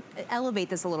essentially elevate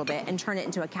this a little bit and turn it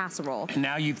into a casserole. And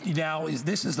now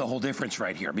this is the whole difference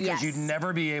right here, because you'd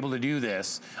never be able to do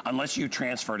this unless you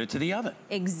transferred it to the oven.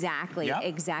 Exactly,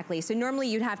 exactly. So normally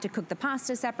you'd have to cook the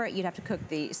pasta separate, you'd have to cook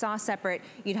the sauce separate,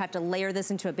 you'd have to layer this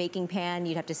into a baking pan,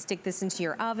 you'd have to stick this into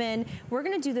your oven. We're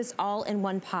gonna do this all in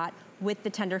one pot with the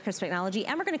Tender Crisp technology,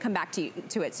 and we're gonna come back to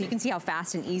it so you can see how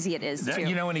fast and easy it is too.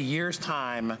 You know, in a year's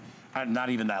time, not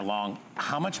even that long,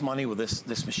 how much money will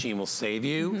this machine will save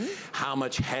you, how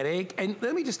much headache, and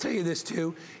let me just tell you this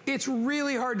too, it's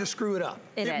really hard to screw it up.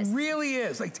 It is. Really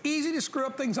is. Like, it's easy to screw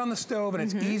up things on the stove, and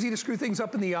it's easy to screw things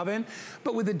up in the oven,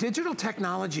 but with the digital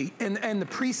technology and the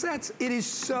presets, it is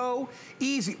so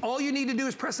easy. All you need to do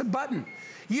is press a button.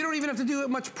 You don't even have to do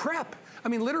much prep. I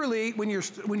mean, literally, when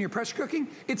you're pressure cooking,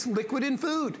 it's liquid in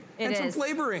food and some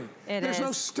flavoring. There's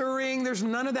no stirring, there's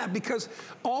none of that, because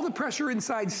all the pressure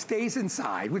inside stays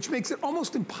inside, which makes it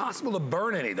almost impossible to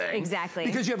burn anything. Exactly.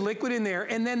 Because you have liquid in there,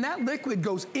 and then that liquid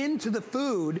goes into the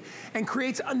food and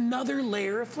creates another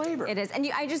layer of flavor. It is, and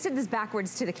I just did this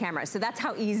backwards to the camera, so that's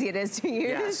how easy it is to use.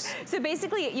 Yes. So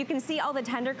basically, you can see all the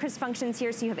Tender Crisp functions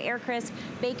here. So you have air crisp,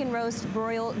 bacon roast,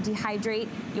 broil, dehydrate.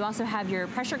 You also have your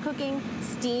pressure cooking,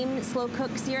 steam, slow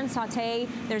cook, sear and saute.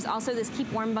 There's also this keep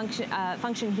warm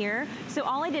function here. So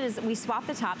all I did is we swapped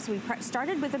the top. So we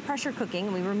started with the pressure cooking,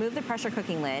 and we removed the pressure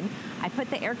cooking lid. I put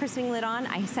the air crisping lid on.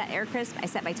 I set air crisp. I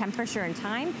set my temperature and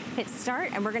time. Hit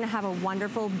start, and we're gonna have a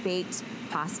wonderful baked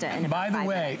pasta in about 5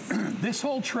 minutes. By the way, this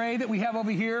whole tray that we have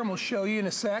over here, and we'll show you in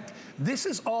a sec, this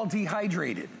is all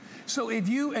dehydrated. So if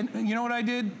you know what I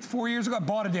did 4 years ago? I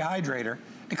bought a dehydrator.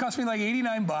 It cost me like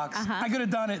 89 bucks. I could have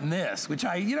done it in this, which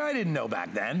I didn't know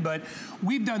back then, but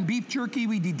we've done beef jerky,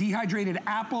 we did dehydrated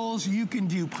apples, you can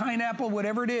do pineapple,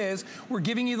 whatever it is. We're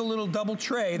giving you the little double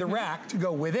tray, the rack, to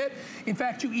go with it. In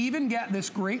fact, you even get this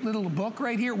great little book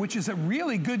right here, which is a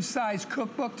really good sized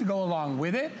cookbook to go along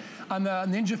with it on the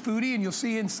Ninja Foodie, and you'll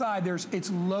see inside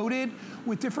it's loaded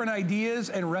with different ideas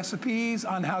and recipes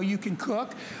on how you can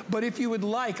cook. But if you would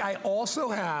like, I also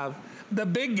have the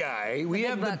big guy. We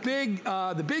have the big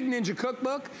Ninja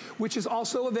Cookbook, which is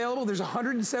also available. There's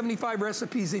 175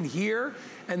 recipes in here,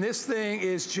 and this thing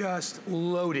is just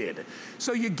loaded.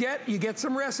 So you get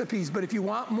some recipes, but if you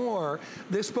want more,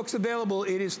 this book's available.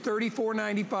 It is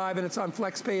 $34.95, and it's on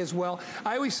FlexPay as well.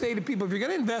 I always say to people, if you're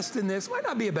gonna invest in this, it might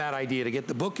not be a bad idea to get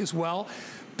the book as well,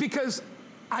 because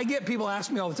I get people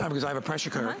ask me all the time, because I have a pressure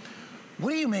cooker, what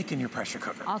do you make in your pressure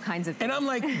cooker? All kinds of things. And I'm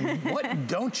like, what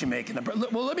don't you make in the,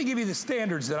 well, let me give you the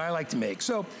standards that I like to make.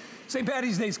 So St.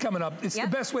 Patty's Day is coming up. It's the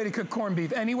best way to cook corned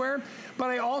beef anywhere. But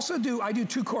I also do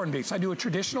 2 corned beefs. I do a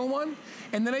traditional one,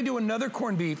 and then I do another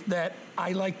corned beef that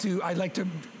I like to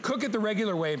cook it the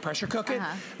regular way and pressure cook it.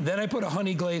 Then I put a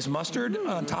honey glazed mustard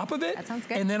on top of it. That sounds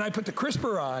good. And then I put the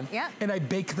crisper on, and I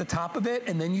bake the top of it,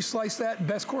 and then you slice that.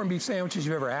 Best corned beef sandwiches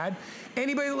you've ever had.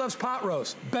 Anybody that loves pot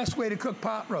roast, best way to cook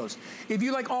pot roast. If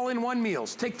you like all-in-one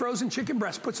meals, take frozen chicken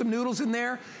breast, put some noodles in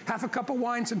there, half a cup of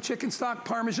wine, some chicken stock,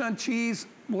 Parmesan cheese,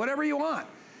 whatever you want,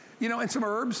 and some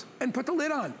herbs, and put the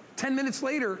lid on. 10 minutes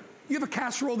later, you have a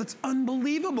casserole that's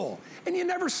unbelievable. And you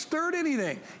never stirred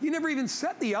anything. You never even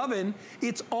set the oven.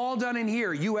 It's all done in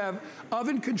here. You have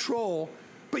oven control,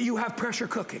 but you have pressure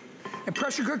cooking. And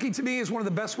pressure cooking, to me, is one of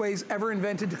the best ways ever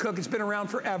invented to cook. It's been around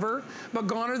forever, but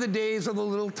gone are the days of the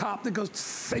little top that goes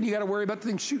tss, and you gotta worry about the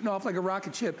thing shooting off like a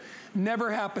rocket ship.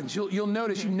 Never happens. You'll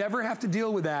notice you never have to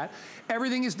deal with that.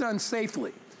 Everything is done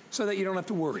safely, so that you don't have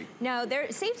to worry. No,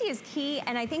 safety is key,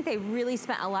 and I think they really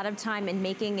spent a lot of time in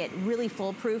making it really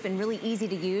foolproof and really easy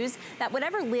to use, that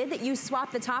whatever lid that you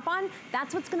swap the top on,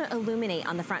 that's what's gonna illuminate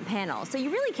on the front panel. So you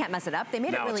really can't mess it up. They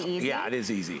made it really easy. Yeah, it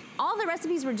is easy. All the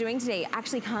recipes we're doing today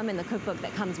actually come in the cookbook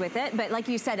that comes with it, but like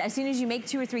you said, as soon as you make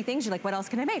 2 or 3 things, you're like, what else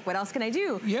can I make? What else can I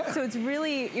do? Yeah. So it's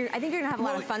really, I think you're gonna have a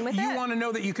lot of fun with it. You wanna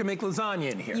know that you can make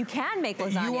lasagna in here. You can make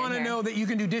lasagna You wanna know that you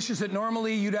can do dishes that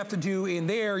normally you'd have to do in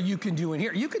there, you can do in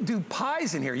here. You could do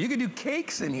pies in here. You could do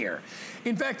cakes in here.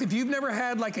 In fact, if you've never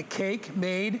had like a cake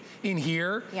made in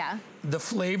here, the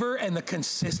flavor and the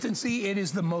consistency, it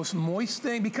is the most moist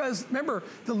thing, because remember,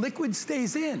 the liquid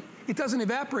stays in. It doesn't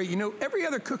evaporate. Every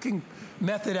other cooking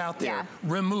method out there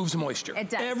removes moisture.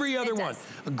 It does. Every other one.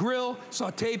 A grill,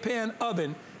 saute pan,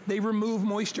 oven, they remove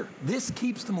moisture. This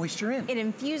keeps the moisture in. It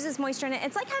infuses moisture in it.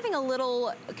 It's like having a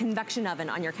little convection oven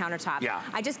on your countertop. Yeah.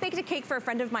 I just baked a cake for a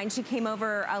friend of mine. She came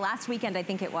over last weekend, I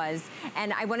think it was,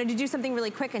 and I wanted to do something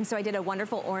really quick, and so I did a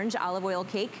wonderful orange olive oil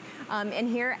cake in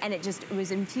here, and it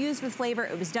was infused with flavor.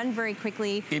 It was done very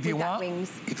quickly. If you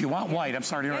want white, I'm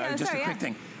sorry to interrupt, just a quick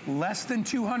thing. Less than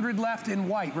 200 left in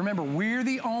white. Remember, we're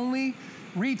the only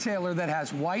retailer that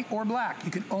has white or black.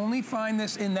 You can only find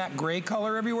this in that gray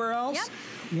color everywhere else.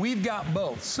 Yep. We've got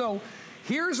both. So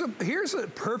here's a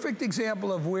perfect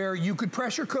example of where you could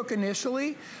pressure cook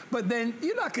initially, but then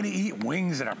you're not gonna eat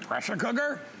wings in a pressure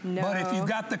cooker. No. But if you've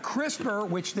got the crisper,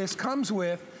 which this comes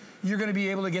with, you're gonna be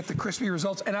able to get the crispy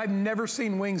results. And I've never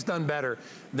seen wings done better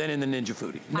than in the Ninja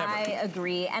Foodi. Never. I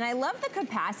agree. And I love the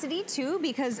capacity too,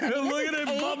 because I mean, this is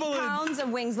 8 pounds of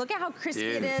wings. Look at how crispy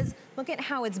it is. Look at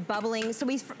how it's bubbling. So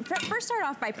we first start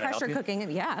off by pressure cooking.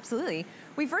 Yeah, absolutely.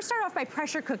 We first start off by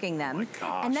pressure cooking them. Oh my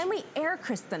gosh. And then we air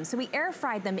crisp them. So we air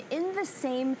fried them in the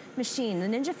same machine. The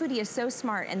Ninja Foodi is so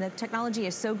smart and the technology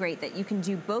is so great that you can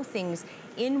do both things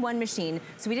in one machine.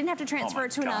 So we didn't have to transfer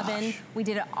it to an oven. We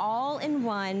did it all in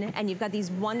one, and you've got these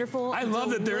wonderful, I love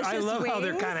that I love wings. how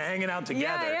they're kind of hanging out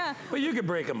together. Yeah, yeah. But you could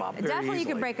break them up. Definitely, you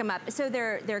could break them up. So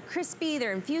they're crispy,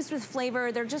 they're infused with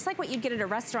flavor, they're just like what you'd get at a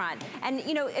restaurant. And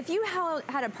you know, if you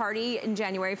had a party in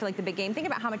January for like the big game, think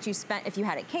about how much you spent if you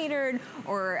had it catered,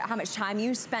 or how much time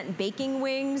you spent baking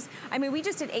wings. I mean, we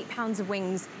just did 8 pounds of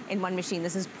wings in one machine.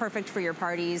 This is perfect for your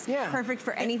parties. Yeah. Perfect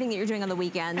for anything that you're doing on the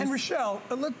weekends. And Rochelle,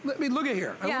 let me look at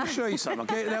here. I want to show you something,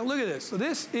 okay? Now look at this. So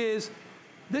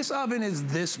this oven is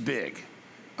this big,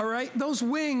 all right? Those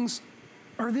wings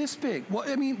are this big. Well,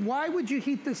 I mean, why would you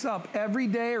heat this up every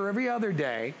day or every other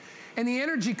day? And the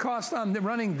energy cost on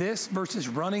running this versus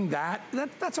running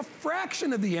that's a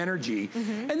fraction of the energy.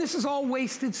 And this is all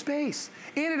wasted space.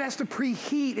 And it has to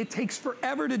preheat. It takes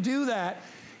forever to do that.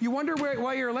 You wonder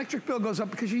why your electric bill goes up,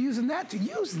 because you're using that to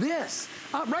use this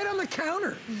right on the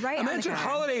counter. Right on the Imagine counter.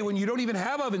 holiday when you don't even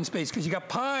have oven space because you got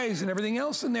pies and everything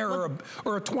else in there, or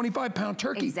a 25-pound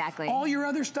turkey. Exactly. All your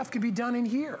other stuff can be done in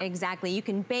here. Exactly. You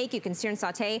can bake, you can sear and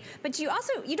saute, but you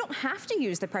don't have to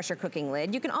use the pressure cooking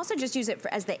lid. You can also just use it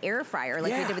as the air fryer,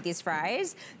 like we did with these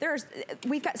fries.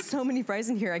 We've got so many fries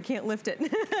in here, I can't lift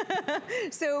it.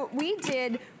 So we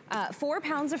did 4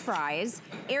 pounds of fries,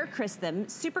 air crisp them,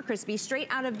 super crispy, straight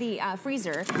out of the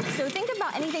freezer. So think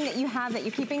about anything that you have that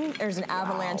you're keeping. There's an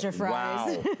avalanche of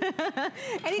fries. Wow.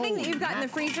 Anything that you've got in the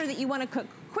freezer that you want to cook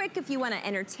quick, if you want to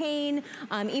entertain,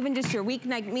 even just your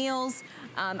weeknight meals.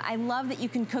 I love that you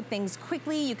can cook things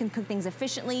quickly, you can cook things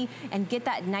efficiently, and get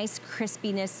that nice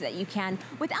crispiness that you can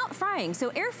without frying. So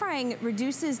air frying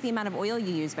reduces the amount of oil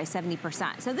you use by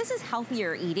 70%. So this is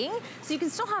healthier eating. So you can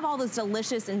still have all those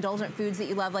delicious, indulgent foods that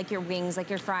you love, like your wings, like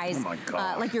your fries,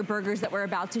 like your burgers that we're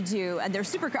about to do. And they're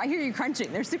super, I hear you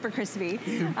crunching, they're super crispy.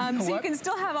 So you can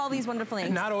still have all these wonderful things.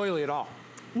 And not oily at all.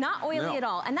 Not oily at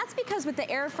all. And that's because with the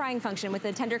air frying function, with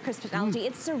the tender crisp technology,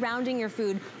 it's surrounding your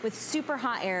food with super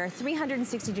hot air,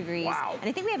 360 degrees. Wow. And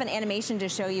I think we have an animation to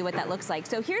show you what that looks like.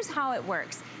 So here's how it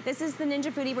works. This is the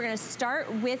Ninja Foodi. We're gonna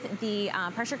start with the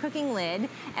pressure cooking lid,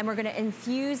 and we're gonna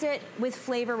infuse it with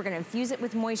flavor. We're gonna infuse it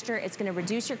with moisture. It's gonna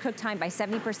reduce your cook time by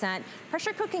 70%.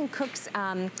 Pressure cooking cooks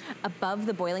above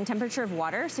the boiling temperature of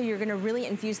water, so you're gonna really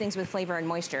infuse things with flavor and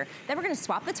moisture. Then we're gonna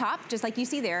swap the top, just like you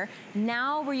see there.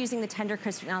 Now we're using the tender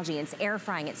crisp technology. It's air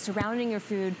frying. It's surrounding your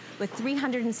food with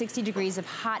 360 degrees of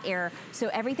hot air. So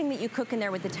everything that you cook in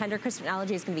there with the tender crisp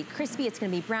technology is going to be crispy. It's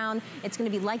going to be brown. It's going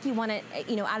to be like you want it,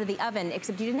 out of the oven.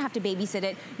 Except you didn't have to babysit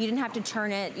it. You didn't have to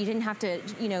churn it. You didn't have to,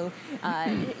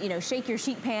 shake your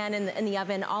sheet pan in the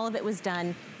oven. All of it was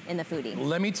done in the Foodi.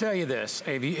 Let me tell you this,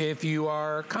 if you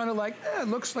are kind of like, it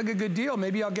looks like a good deal,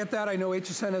 maybe I'll get that. I know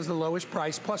HSN has the lowest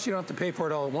price, plus you don't have to pay for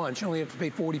it all at once. You only have to pay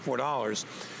 $44.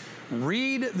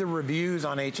 Read the reviews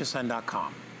on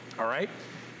hsn.com, all right?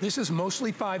 This is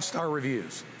mostly 5-star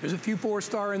reviews. There's a few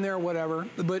 4-star in there, whatever,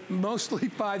 but mostly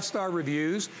 5-star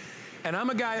reviews. And I'm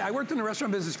a guy, I worked in the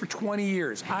restaurant business for 20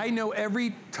 years. I know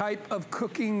every type of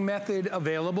cooking method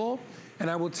available, and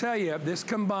I will tell you, this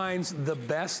combines the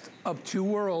best of 2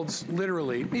 worlds,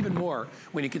 literally, even more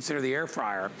when you consider the air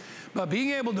fryer. But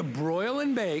being able to broil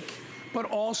and bake, but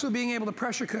also being able to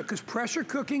pressure cook, because pressure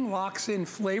cooking locks in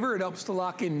flavor. It helps to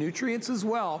lock in nutrients as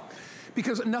well,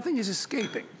 because nothing is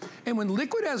escaping. And when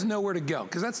liquid has nowhere to go,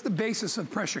 because that's the basis of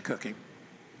pressure cooking,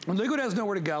 when liquid has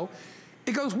nowhere to go,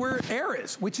 it goes where air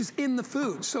is, which is in the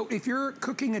food. So if you're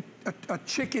cooking a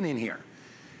chicken in here,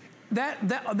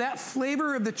 that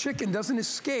flavor of the chicken doesn't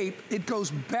escape. It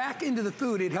goes back into the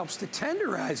food. It helps to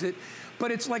tenderize it.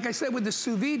 But it's like I said with the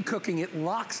sous vide cooking, it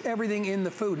locks everything in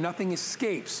the food. Nothing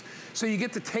escapes. So you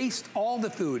get to taste all the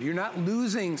food. You're not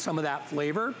losing some of that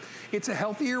flavor. It's a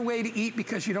healthier way to eat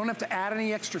because you don't have to add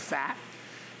any extra fat.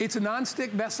 It's a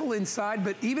non-stick vessel inside,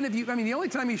 but even if you, I mean, the only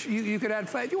time you could add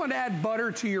fat, if you want to add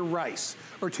butter to your rice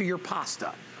or to your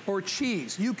pasta or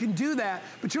cheese, you can do that,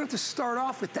 but you don't have to start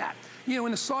off with that. You know,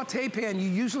 in a saute pan, you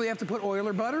usually have to put oil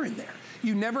or butter in there.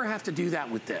 You never have to do that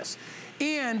with this.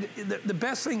 And the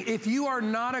best thing, if you are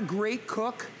not a great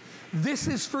cook, this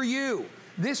is for you.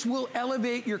 This will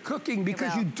elevate your cooking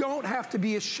because you don't have to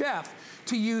be a chef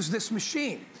to use this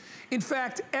machine. In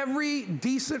fact, every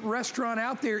decent restaurant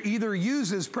out there either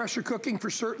uses pressure cooking for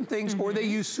certain things or they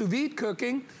use sous vide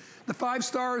cooking. The 5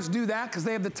 stars do that because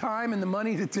they have the time and the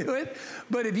money to do it.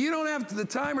 But if you don't have the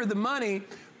time or the money,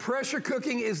 pressure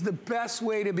cooking is the best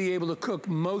way to be able to cook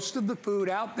most of the food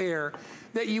out there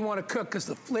that you want to cook because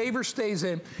the flavor stays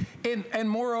in. And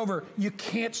moreover, you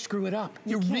can't screw it up.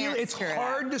 It's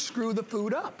hard to screw the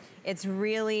food up. It's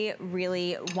really,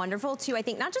 really wonderful too, I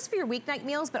think, not just for your weeknight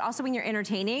meals, but also when you're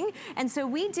entertaining. And so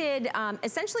we did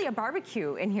essentially a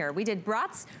barbecue in here. We did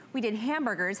brats, we did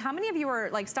hamburgers. How many of you are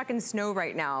like stuck in snow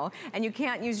right now and you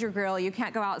can't use your grill, you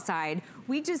can't go outside?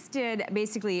 We just did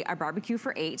basically a barbecue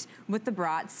for 8 with the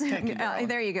brats.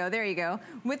 There you go, there you go.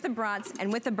 With the brats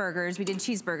and with the burgers, we did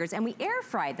cheeseburgers and we air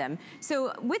fried them.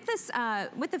 So with this,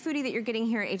 with the foodie that you're getting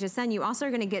here at HSN, you also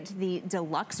are gonna get the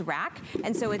deluxe rack.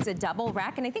 And so it's a double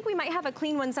rack. And I think we might have a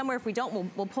clean one somewhere. If we don't,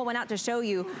 we'll pull one out to show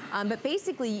you. But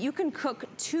basically, you can cook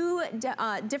 2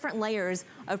 different layers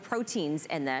of proteins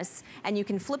in this, and you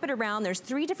can flip it around. There's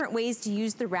 3 different ways to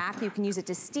use the rack. You can use it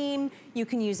to steam, you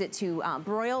can use it to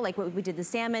broil, like what we did the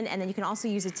salmon, and then you can also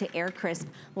use it to air crisp,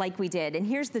 like we did. And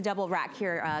here's the double rack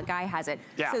here. Guy has it.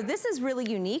 Yeah. So this is really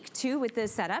unique too with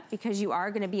this setup because you are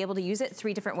going to be able to use it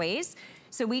 3 different ways.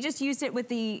 So we just used it with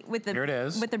the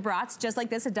brats, just like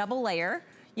this, a double layer.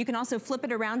 You can also flip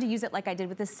it around to use it like I did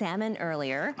with the salmon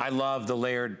earlier. I love the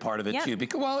layered part of it too,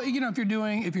 because well, you know, if you're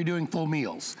doing full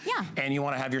meals, and you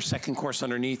want to have your second course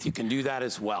underneath, you can do that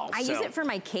as well. I use it for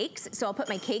my cakes, so I'll put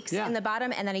my cakes in the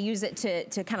bottom, and then I use it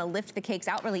to kind of lift the cakes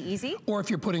out really easy. Or if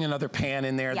you're putting another pan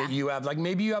in there that you have, like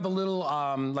maybe you have a little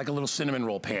like a little cinnamon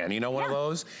roll pan, you know, one of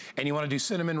those, and you want to do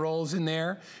cinnamon rolls in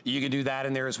there, you can do that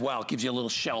in there as well. It gives you a little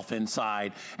shelf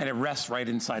inside, and it rests right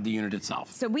inside the unit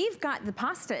itself. So we've got the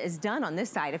pasta is done on this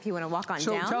side. If you want to walk on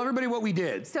down. So tell everybody what we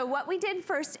did. So what we did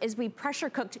first is we pressure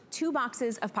cooked 2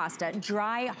 boxes of pasta,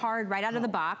 dry, hard, right out of the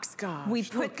box. Gosh, we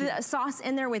put the sauce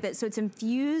in there with it so it's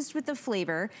infused with the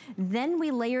flavor. Then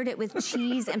we layered it with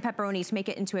cheese and pepperoni to make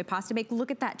it into a pasta bake. Look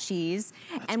at that cheese.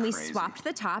 And we swapped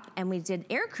the top and we did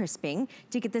air crisping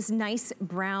to get this nice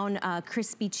brown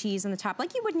crispy cheese on the top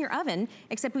like you would in your oven,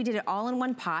 except we did it all in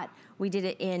one pot. We did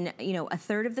it in, you know,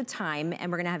 1/3 of the time,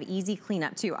 and we're gonna have easy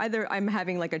cleanup too. Either I'm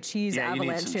having like a cheese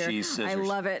avalanche here. Cheese scissors. I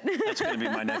love it. That's gonna be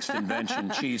my next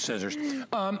invention, cheese scissors.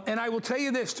 And I will tell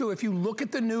you this too, if you look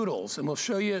at the noodles, and we'll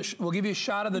show you, we'll give you a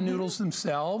shot of the noodles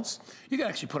themselves. You can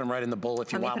actually put them right in the bowl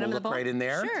if you want. We'll look right in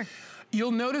there. Sure.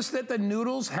 You'll notice that the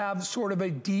noodles have sort of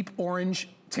a deep orange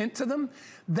tint to them.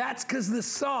 That's because the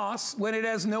sauce, when it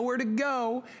has nowhere to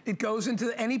go, it goes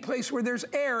into any place where there's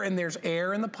air, and there's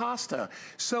air in the pasta.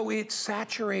 So it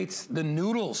saturates the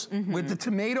noodles with the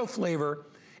tomato flavor,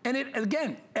 and it,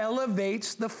 again,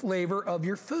 elevates the flavor of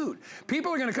your food.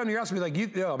 People are gonna come to your house and be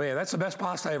like, oh man, that's the best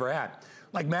pasta I ever had.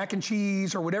 Like mac and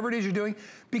cheese or whatever it is you're doing,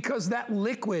 because that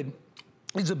liquid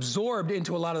is absorbed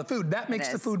into a lot of the food. That makes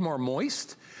the food more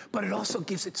moist, but it also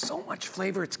gives it so much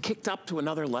flavor, it's kicked up to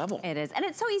another level. It is, and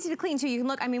it's so easy to clean too. You can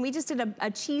look, I mean, we just did a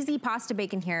cheesy pasta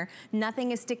bake in here.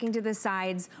 Nothing is sticking to the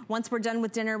sides. Once we're done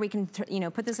with dinner, we can, you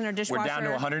know, put this in our dishwasher. We're down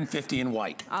to 150 in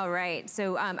white. All right,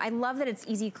 so I love that it's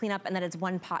easy cleanup and that it's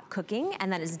one pot cooking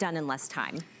and that it's done in less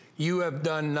time. You have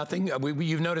done nothing,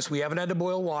 you've noticed we haven't had to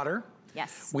boil water.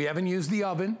 Yes. We haven't used the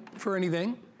oven for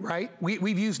anything, right?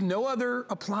 We've used no other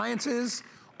appliances.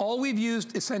 All we've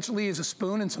used essentially is a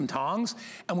spoon and some tongs,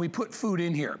 and we put food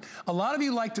in here. A lot of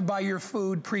you like to buy your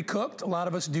food pre-cooked. A lot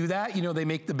of us do that. You know, they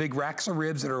make the big racks of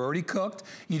ribs that are already cooked.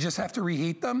 You just have to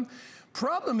reheat them.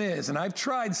 Problem is, and I've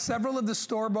tried several of the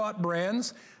store-bought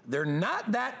brands, they're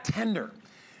not that tender.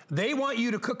 They want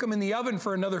you to cook them in the oven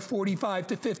for another 45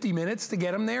 to 50 minutes to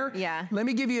get them there. Yeah. Let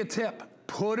me give you a tip.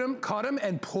 Cut them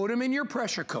and put them in your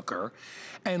pressure cooker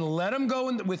and let them go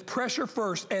in with pressure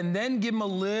first, and then give them a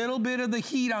little bit of the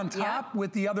heat on top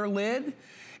with the other lid,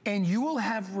 and you will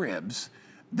have ribs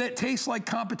that taste like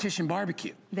competition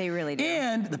barbecue. They really do.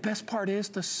 And the best part is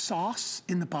the sauce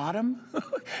in the bottom.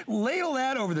 Ladle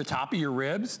that over the top of your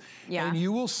ribs, and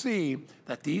you will see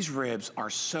that these ribs are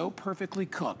so perfectly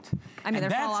cooked. I mean, they're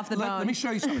fall off the bone. Let me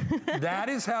show you something. That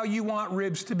is how you want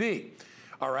ribs to be.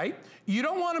 All right? You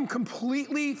don't want them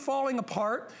completely falling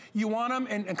apart. You want them,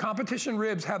 and competition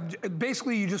ribs have,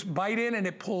 basically you just bite in and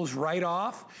it pulls right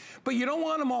off. But you don't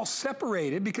want them all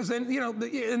separated because then, you know,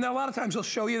 and a lot of times they'll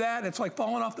show you that and it's like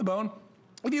falling off the bone.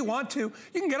 If you want to,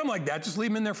 you can get them like that. Just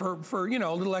leave them in there for you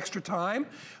know, a little extra time.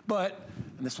 But,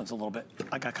 and this one's a little bit,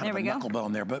 I got kind of a knuckle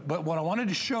bone there. But what I wanted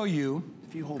to show you,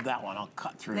 if you hold that one, I'll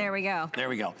cut through. There we go. There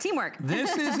we go. Teamwork.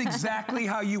 This is exactly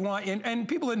how you want, and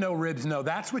people that know ribs know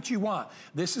that's what you want.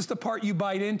 This is the part you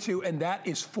bite into, and that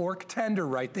is fork tender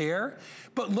right there.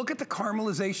 But look at the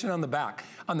caramelization on the back,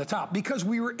 on the top, because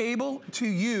we were able to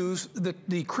use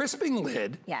the crisping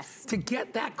lid to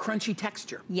get that crunchy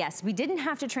texture. Yes, we didn't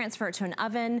have to transfer it to an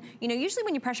oven. You know, usually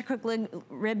when you pressure cook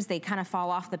ribs, they kind of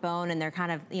fall off the bone and they're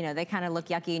kind of, you know, they kind of look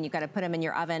yucky and you've got to put them in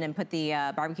your oven and put the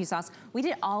barbecue sauce. We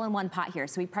did it all in one pot here.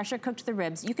 So we pressure cooked the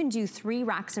ribs. You can do 3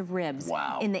 racks of ribs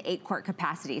in the 8-quart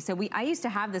capacity. So I used to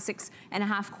have the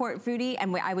 6.5-quart foodie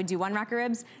and I would do 1 rack of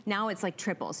ribs. Now it's like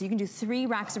triple. So you can do 3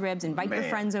 racks of ribs, invite your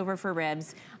friends over for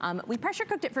ribs. We pressure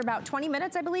cooked it for about 20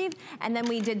 minutes, I believe. And then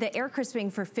we did the air crisping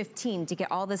for 15 to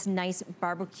get all this nice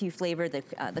barbecue flavor, the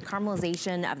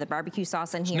caramelization of the barbecue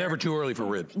sauce in here. It's never too early for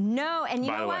ribs. No, and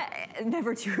you know what?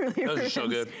 Never too early for ribs. Those are so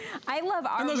good. I love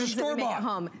our ribs that we make at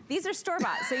home. These are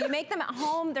store-bought. So you make them at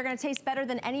home, they're gonna taste better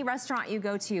than any restaurant you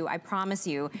go to, I promise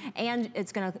you. And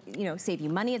it's gonna, you know, save you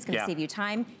money, it's gonna save you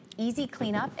time. Easy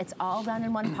cleanup, it's all done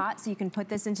in one pot, so you can put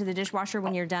this into the dishwasher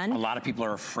when you're done. A lot of people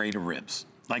are afraid of ribs.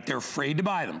 Like they're afraid to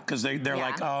buy them because they're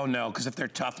like, oh no, because if they're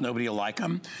tough, nobody will like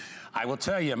them. I will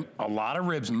tell you, a lot of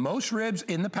ribs, most ribs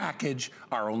in the package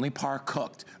are only par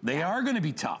cooked. They are gonna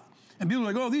be tough. And people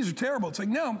are like, oh, these are terrible. It's like,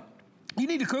 no. You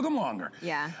need to cook them longer.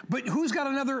 Yeah. But who's got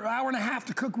another hour and a half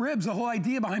to cook ribs? The whole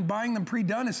idea behind buying them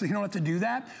pre-done is so you don't have to do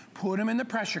that. Put them in the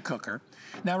pressure cooker.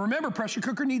 Now remember, pressure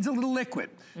cooker needs a little liquid.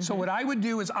 So what I would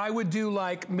do is I would do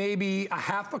like maybe a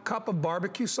half a cup of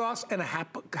barbecue sauce and a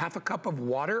half a cup of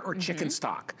water or chicken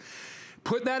stock.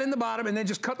 Put that in the bottom and then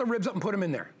just cut the ribs up and put them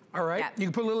in there, all right? You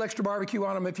can put a little extra barbecue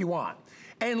on them if you want.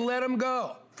 And let them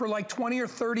go for like 20 or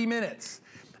 30 minutes.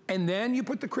 And then you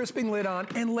put the crisping lid on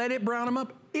and let it brown them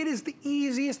up. It is the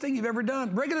easiest thing you've ever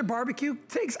done. Regular barbecue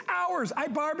takes hours. I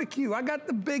barbecue. I got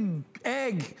the big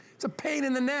egg. It's a pain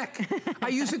in the neck. I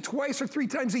use it 2 or 3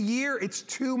 times a year. It's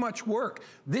too much work.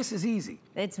 This is easy.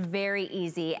 It's very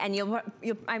easy. And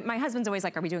my husband's always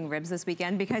like, are we doing ribs this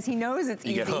weekend? Because he knows it's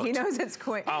easy. He knows it's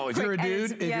quick. Oh, if you're a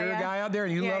dude, if you're a guy out there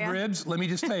and you love ribs, let me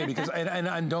just tell you, because,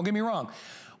 and don't get me wrong,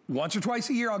 once or twice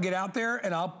a year, I'll get out there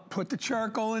and I'll put the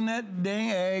charcoal in that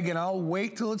dang egg and I'll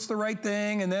wait till it's the right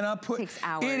thing and then I'll put... It takes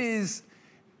hours. It is...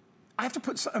 I have to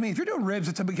put... I mean, if you're doing ribs,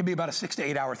 it can be about a 6 to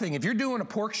 8 hour thing. If you're doing a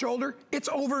pork shoulder, it's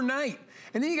overnight.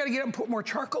 And then you got to get up and put more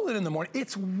charcoal in the morning.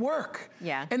 It's work.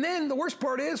 Yeah. And then the worst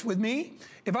part is, with me,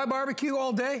 if I barbecue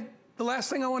all day, the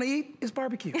last thing I want to eat is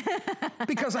barbecue.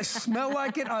 Because I smell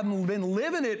like it. I've been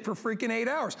living it for freaking 8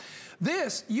 hours.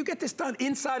 This, you get this done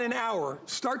inside an hour,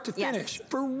 start to finish,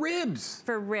 for ribs.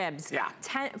 For ribs. Yeah.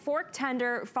 Fork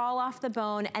tender, fall off the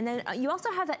bone, and then you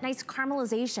also have that nice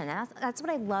caramelization. That's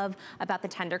what I love about the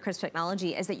Tender Crisp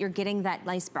technology, is that you're getting that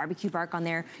nice barbecue bark on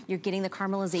there. You're getting the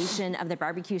caramelization of the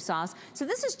barbecue sauce. So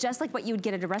this is just like what you would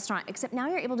get at a restaurant, except now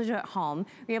you're able to do it at home.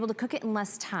 You're able to cook it in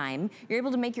less time. You're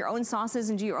able to make your own sauces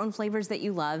and do your own flavors that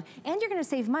you love, and you're gonna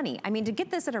save money. I mean, to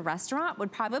get this at a restaurant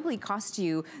would probably cost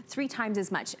you 3 times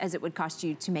as much as it would cost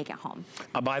you to make at home.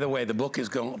 By the way, the book is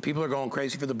going, people are going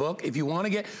crazy for the book. If you want to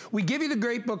get, we give you the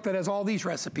great book that has all these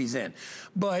recipes in,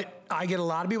 but I get a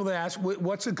lot of people that ask,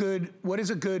 what is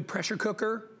a good pressure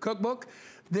cooker cookbook?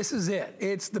 This is it.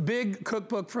 It's the big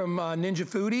cookbook from Ninja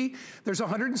Foodie. There's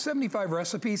 175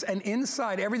 recipes, and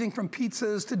inside everything from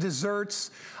pizzas to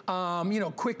desserts, you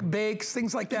know, quick bakes,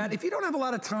 things like that. If you don't have a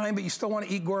lot of time, but you still want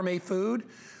to eat gourmet food,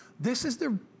 this is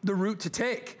the route to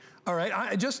take. All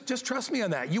right, just trust me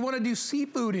on that. You want to do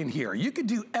seafood in here. You could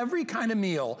do every kind of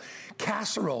meal,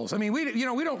 casseroles. I mean, we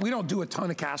don't do a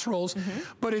ton of casseroles,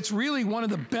 but it's really one of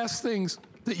the best things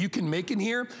that you can make in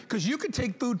here, because you could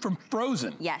take food from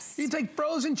frozen. Yes. You take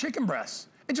frozen chicken breasts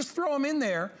and just throw them in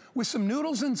there with some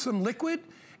noodles and some liquid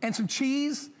and some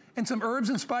cheese and some herbs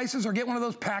and spices, or get one of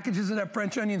those packages of that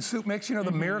French onion soup mix, you know,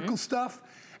 the miracle stuff.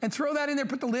 and throw that in there,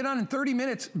 put the lid on, in 30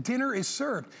 minutes, dinner is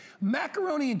served.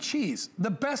 Macaroni and cheese,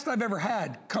 the best I've ever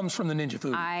had, comes from the Ninja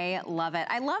Foodie. I love it.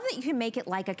 I love that you can make it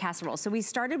like a casserole. So we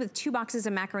started with 2 boxes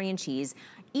of macaroni and cheese.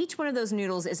 Each one of those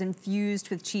noodles is infused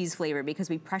with cheese flavor because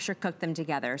we pressure cook them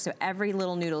together. So every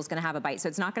little noodle is gonna have a bite. So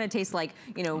it's not gonna taste like,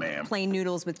 you know, plain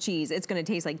noodles with cheese. It's gonna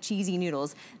taste like cheesy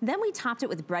noodles. Then we topped it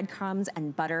with breadcrumbs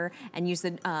and butter and used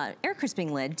the air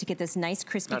crisping lid to get this nice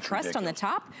crispy crust on the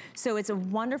top. So it's a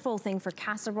wonderful thing for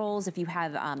casseroles. If you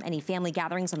have any family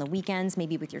gatherings on the weekends,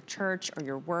 maybe with your church or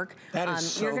your work,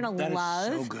 you're gonna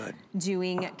love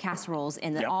doing casseroles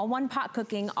in the all one pot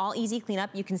cooking, all easy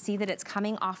cleanup. You can see that it's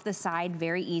coming off the side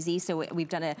very easy. So we've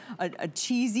done a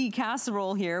cheesy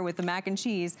casserole here with the mac and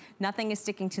cheese. Nothing is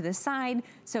sticking to the side.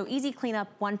 So easy cleanup,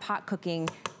 one pot cooking.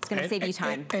 It's gonna save you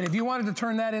time. And if you wanted to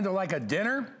turn that into like a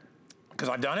dinner, because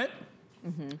I've done it,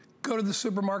 go to the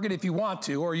supermarket if you want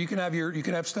to, or you can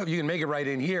have stuff, you can make it right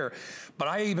in here. But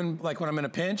I even, like when I'm in a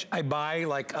pinch, I buy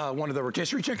like one of the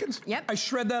rotisserie chickens. I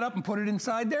shred that up and put it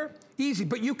inside there. Easy,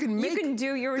 but you can make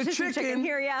do your rotisserie chicken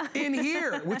here, in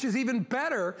here, which is even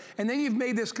better. And then you've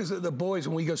made this, because the boys,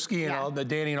 when we go skiing,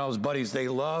 Danny and all his buddies, they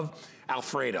love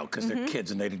Alfredo, because they're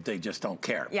kids and they just don't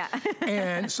care.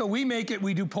 And so we make it,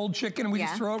 we do pulled chicken, and we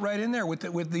just throw it right in there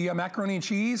with the macaroni and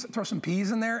cheese, throw some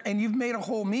peas in there, and you've made a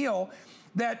whole meal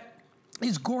that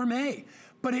is gourmet,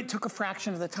 but it took a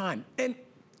fraction of the time. And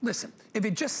listen, if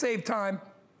it just saved time,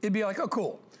 it'd be like, oh,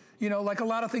 cool. You know, like a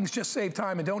lot of things just save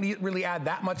time and don't really add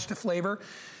that much to flavor.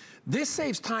 This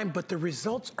saves time, but the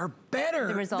results are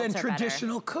better than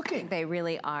traditional cooking. They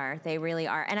really are. They really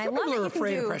are. And I love that people you are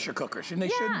afraid of pressure cookers, and they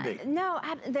shouldn't be. No,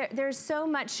 there's so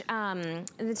much.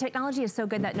 The technology is so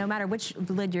good that no matter which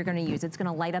lid you're going to use, it's going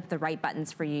to light up the right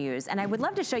buttons for you to use. And I would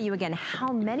love to show you again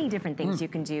how many different things you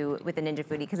can do with the Ninja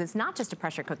Foodie, because it's not just a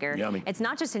pressure cooker. It's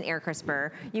not just an air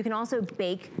crisper. You can also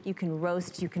bake, you can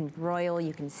roast, you can broil,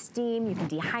 you can steam, you can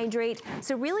dehydrate.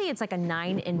 So really, it's like a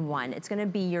 9-in-1. It's going to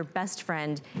be your best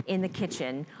friend in the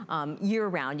kitchen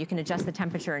year-round. You can adjust the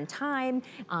temperature and time.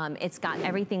 It's got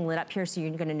everything lit up here, so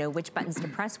you're gonna know which buttons to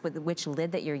press with which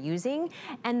lid that you're using.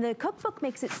 And the cookbook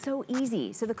makes it so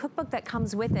easy. So the cookbook that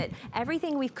comes with it,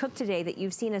 everything we've cooked today that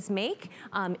you've seen us make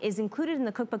is included in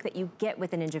the cookbook that you get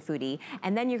with the Ninja Foodie.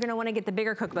 And then you're gonna wanna get the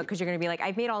bigger cookbook, because you're gonna be like,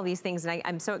 I've made all these things and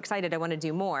I'm so excited, I wanna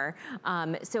do more.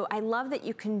 So I love that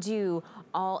you can do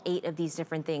all 8 of these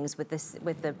different things with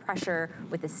the pressure,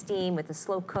 with the steam, with the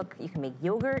slow cook. You can make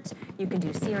yogurt, you can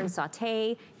do sear and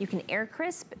saute, you can air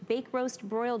crisp, bake, roast,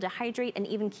 broil, dehydrate, and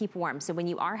even keep warm. So when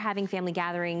you are having family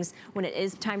gatherings, when it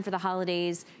is time for the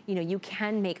holidays, you know, you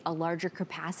can make a larger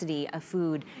capacity of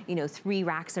food, you know, 3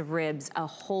 racks of ribs, a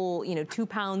whole, you know, 2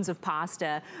 pounds of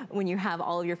pasta when you have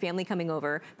all of your family coming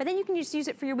over. But then you can just use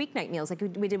it for your weeknight meals, like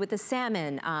we did with the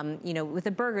salmon, you know, with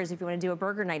the burgers, if you want to do a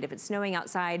burger night, if it's snowing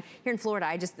outside. Here in Florida,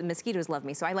 the mosquitoes love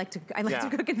me, so I like to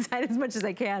cook inside as much as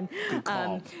I can.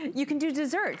 You can do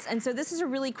desserts, and so this is a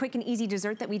really quick and easy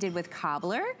dessert that we did with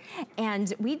cobbler,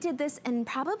 and we did this in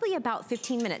probably about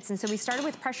 15 minutes. And so we started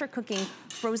with pressure cooking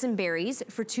frozen berries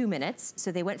for 2 minutes.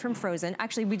 So they went from frozen.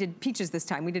 Actually, we did peaches this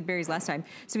time. We did berries last time.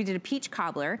 So we did a peach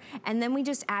cobbler, and then we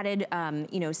just added,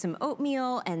 you know, some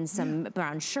oatmeal and some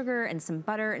brown sugar and some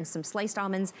butter and some sliced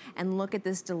almonds. And look at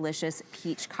this delicious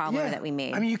peach cobbler that we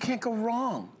made. I mean, you can't go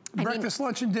wrong. Breakfast,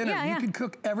 lunch, and dinner. You can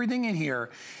cook everything in here.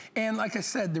 And like I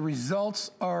said, the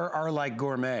results are like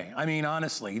gourmet. I mean,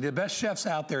 honestly, the best chefs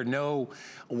out there know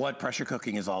what pressure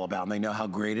cooking is all about, and they know how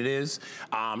great it is.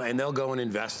 And they'll go and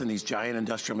invest in these giant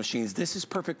industrial machines. This is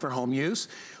perfect for home use.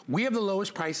 We have the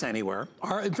lowest price anywhere.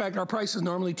 In fact, our price is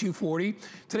normally $240.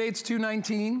 Today, it's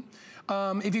 $219.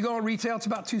 If you go on retail, it's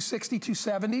about $260,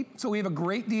 $270. So we have a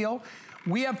great deal.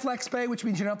 We have FlexPay, which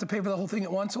means you don't have to pay for the whole thing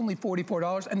at once, only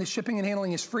 $44, and the shipping and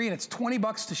handling is free, and it's 20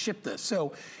 bucks to ship this.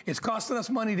 So it's costing us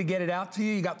money to get it out to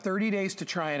you. You got 30 days to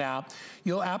try it out.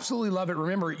 You'll absolutely love it.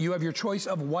 Remember, you have your choice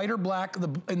of white or black.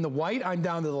 In the white, I'm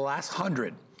down to the last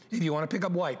 100 if you want to pick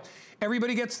up white.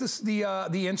 Everybody gets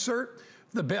the insert.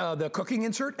 The cooking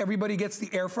insert, everybody gets the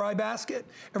air fry basket,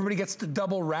 everybody gets the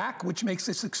double rack, which makes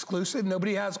this exclusive.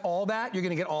 Nobody has all that. You're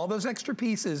gonna get all those extra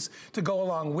pieces to go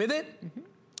along with it.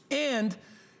 And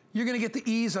you're gonna get the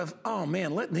ease of, oh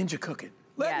man, let Ninja cook it.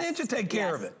 Let Ninja take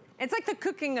care of it. It's like the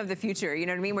cooking of the future, you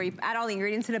know what I mean? Where you add all the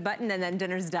ingredients in a button and then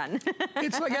dinner's done.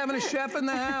 It's like having a chef in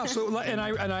the house. So, and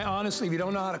I honestly, if you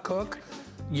don't know how to cook,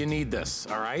 you need this,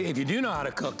 all right? If you do know how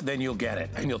to cook, then you'll get it,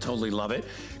 and you'll totally love it.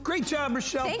 Great job,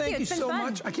 Michelle. Thank you so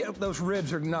much. Those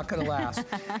ribs are not gonna last.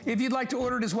 If you'd like to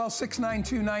order it as well,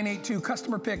 692-982,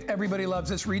 customer pick. Everybody loves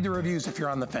this. Read the reviews if you're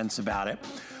on the fence about it.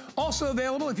 Also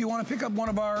available, if you want to pick up one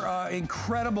of our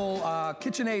incredible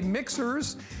KitchenAid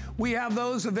mixers, We have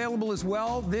those available as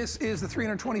well. This is the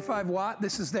 325 watt.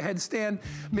 This is the headstand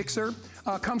mixer.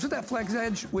 Comes with that flex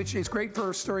edge, which is great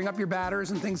for stirring up your batters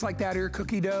and things like that, or your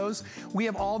cookie doughs. We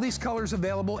have all these colors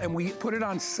available, and we put it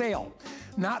on sale.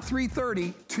 Not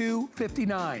 $330,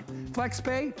 $259.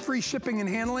 FlexPay, free shipping and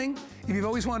handling. If you've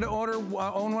always wanted to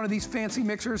own one of these fancy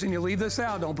mixers and you leave this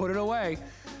out, don't put it away.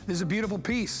 This is a beautiful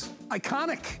piece,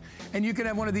 iconic. And you can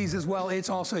have one of these as well. It's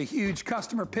also a huge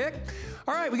customer pick.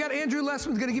 All right, we got Andrew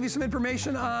Lessman's gonna give you some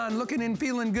information on looking and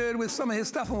feeling good with some of his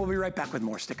stuff, and we'll be right back with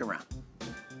more. Stick around.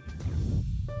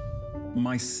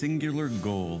 My singular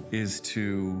goal is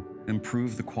to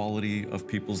improve the quality of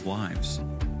people's lives.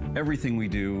 Everything we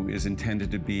do is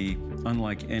intended to be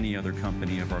unlike any other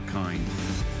company of our kind.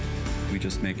 We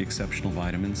just make exceptional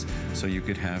vitamins so you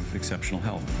could have exceptional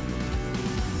health.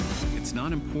 It's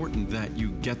not important that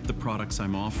you get the products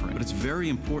I'm offering, but it's very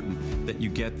important that you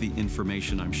get the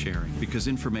information I'm sharing, because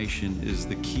information is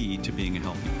the key to being a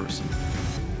healthy person.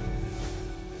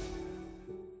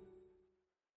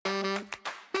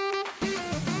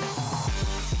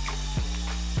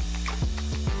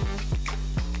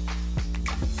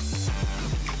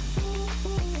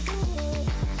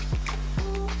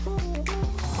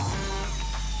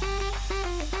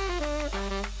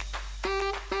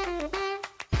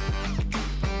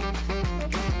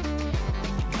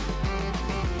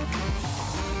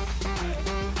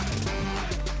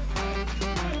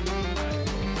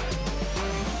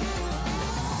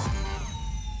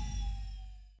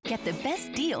 Get the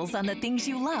best deals on the things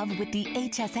you love with the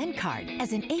HSN card.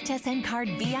 As an HSN card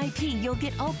VIP, you'll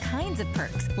get all kinds of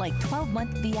perks, like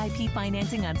 12-month VIP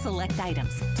financing on select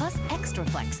items, plus extra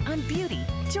flex on beauty,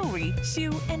 jewelry,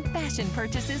 shoe, and fashion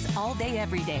purchases all day,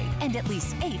 every day. And at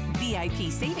least 8 VIP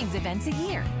savings events a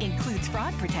year. Includes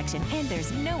fraud protection, and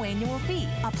there's no annual fee.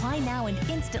 Apply now and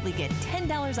instantly get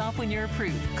 $10 off when you're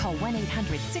approved. Call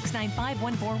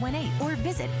 1-800-695-1418 or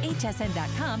visit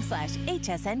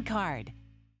hsn.com/HSN card.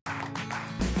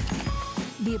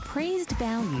 The appraised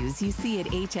values you see at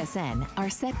HSN are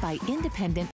set by independent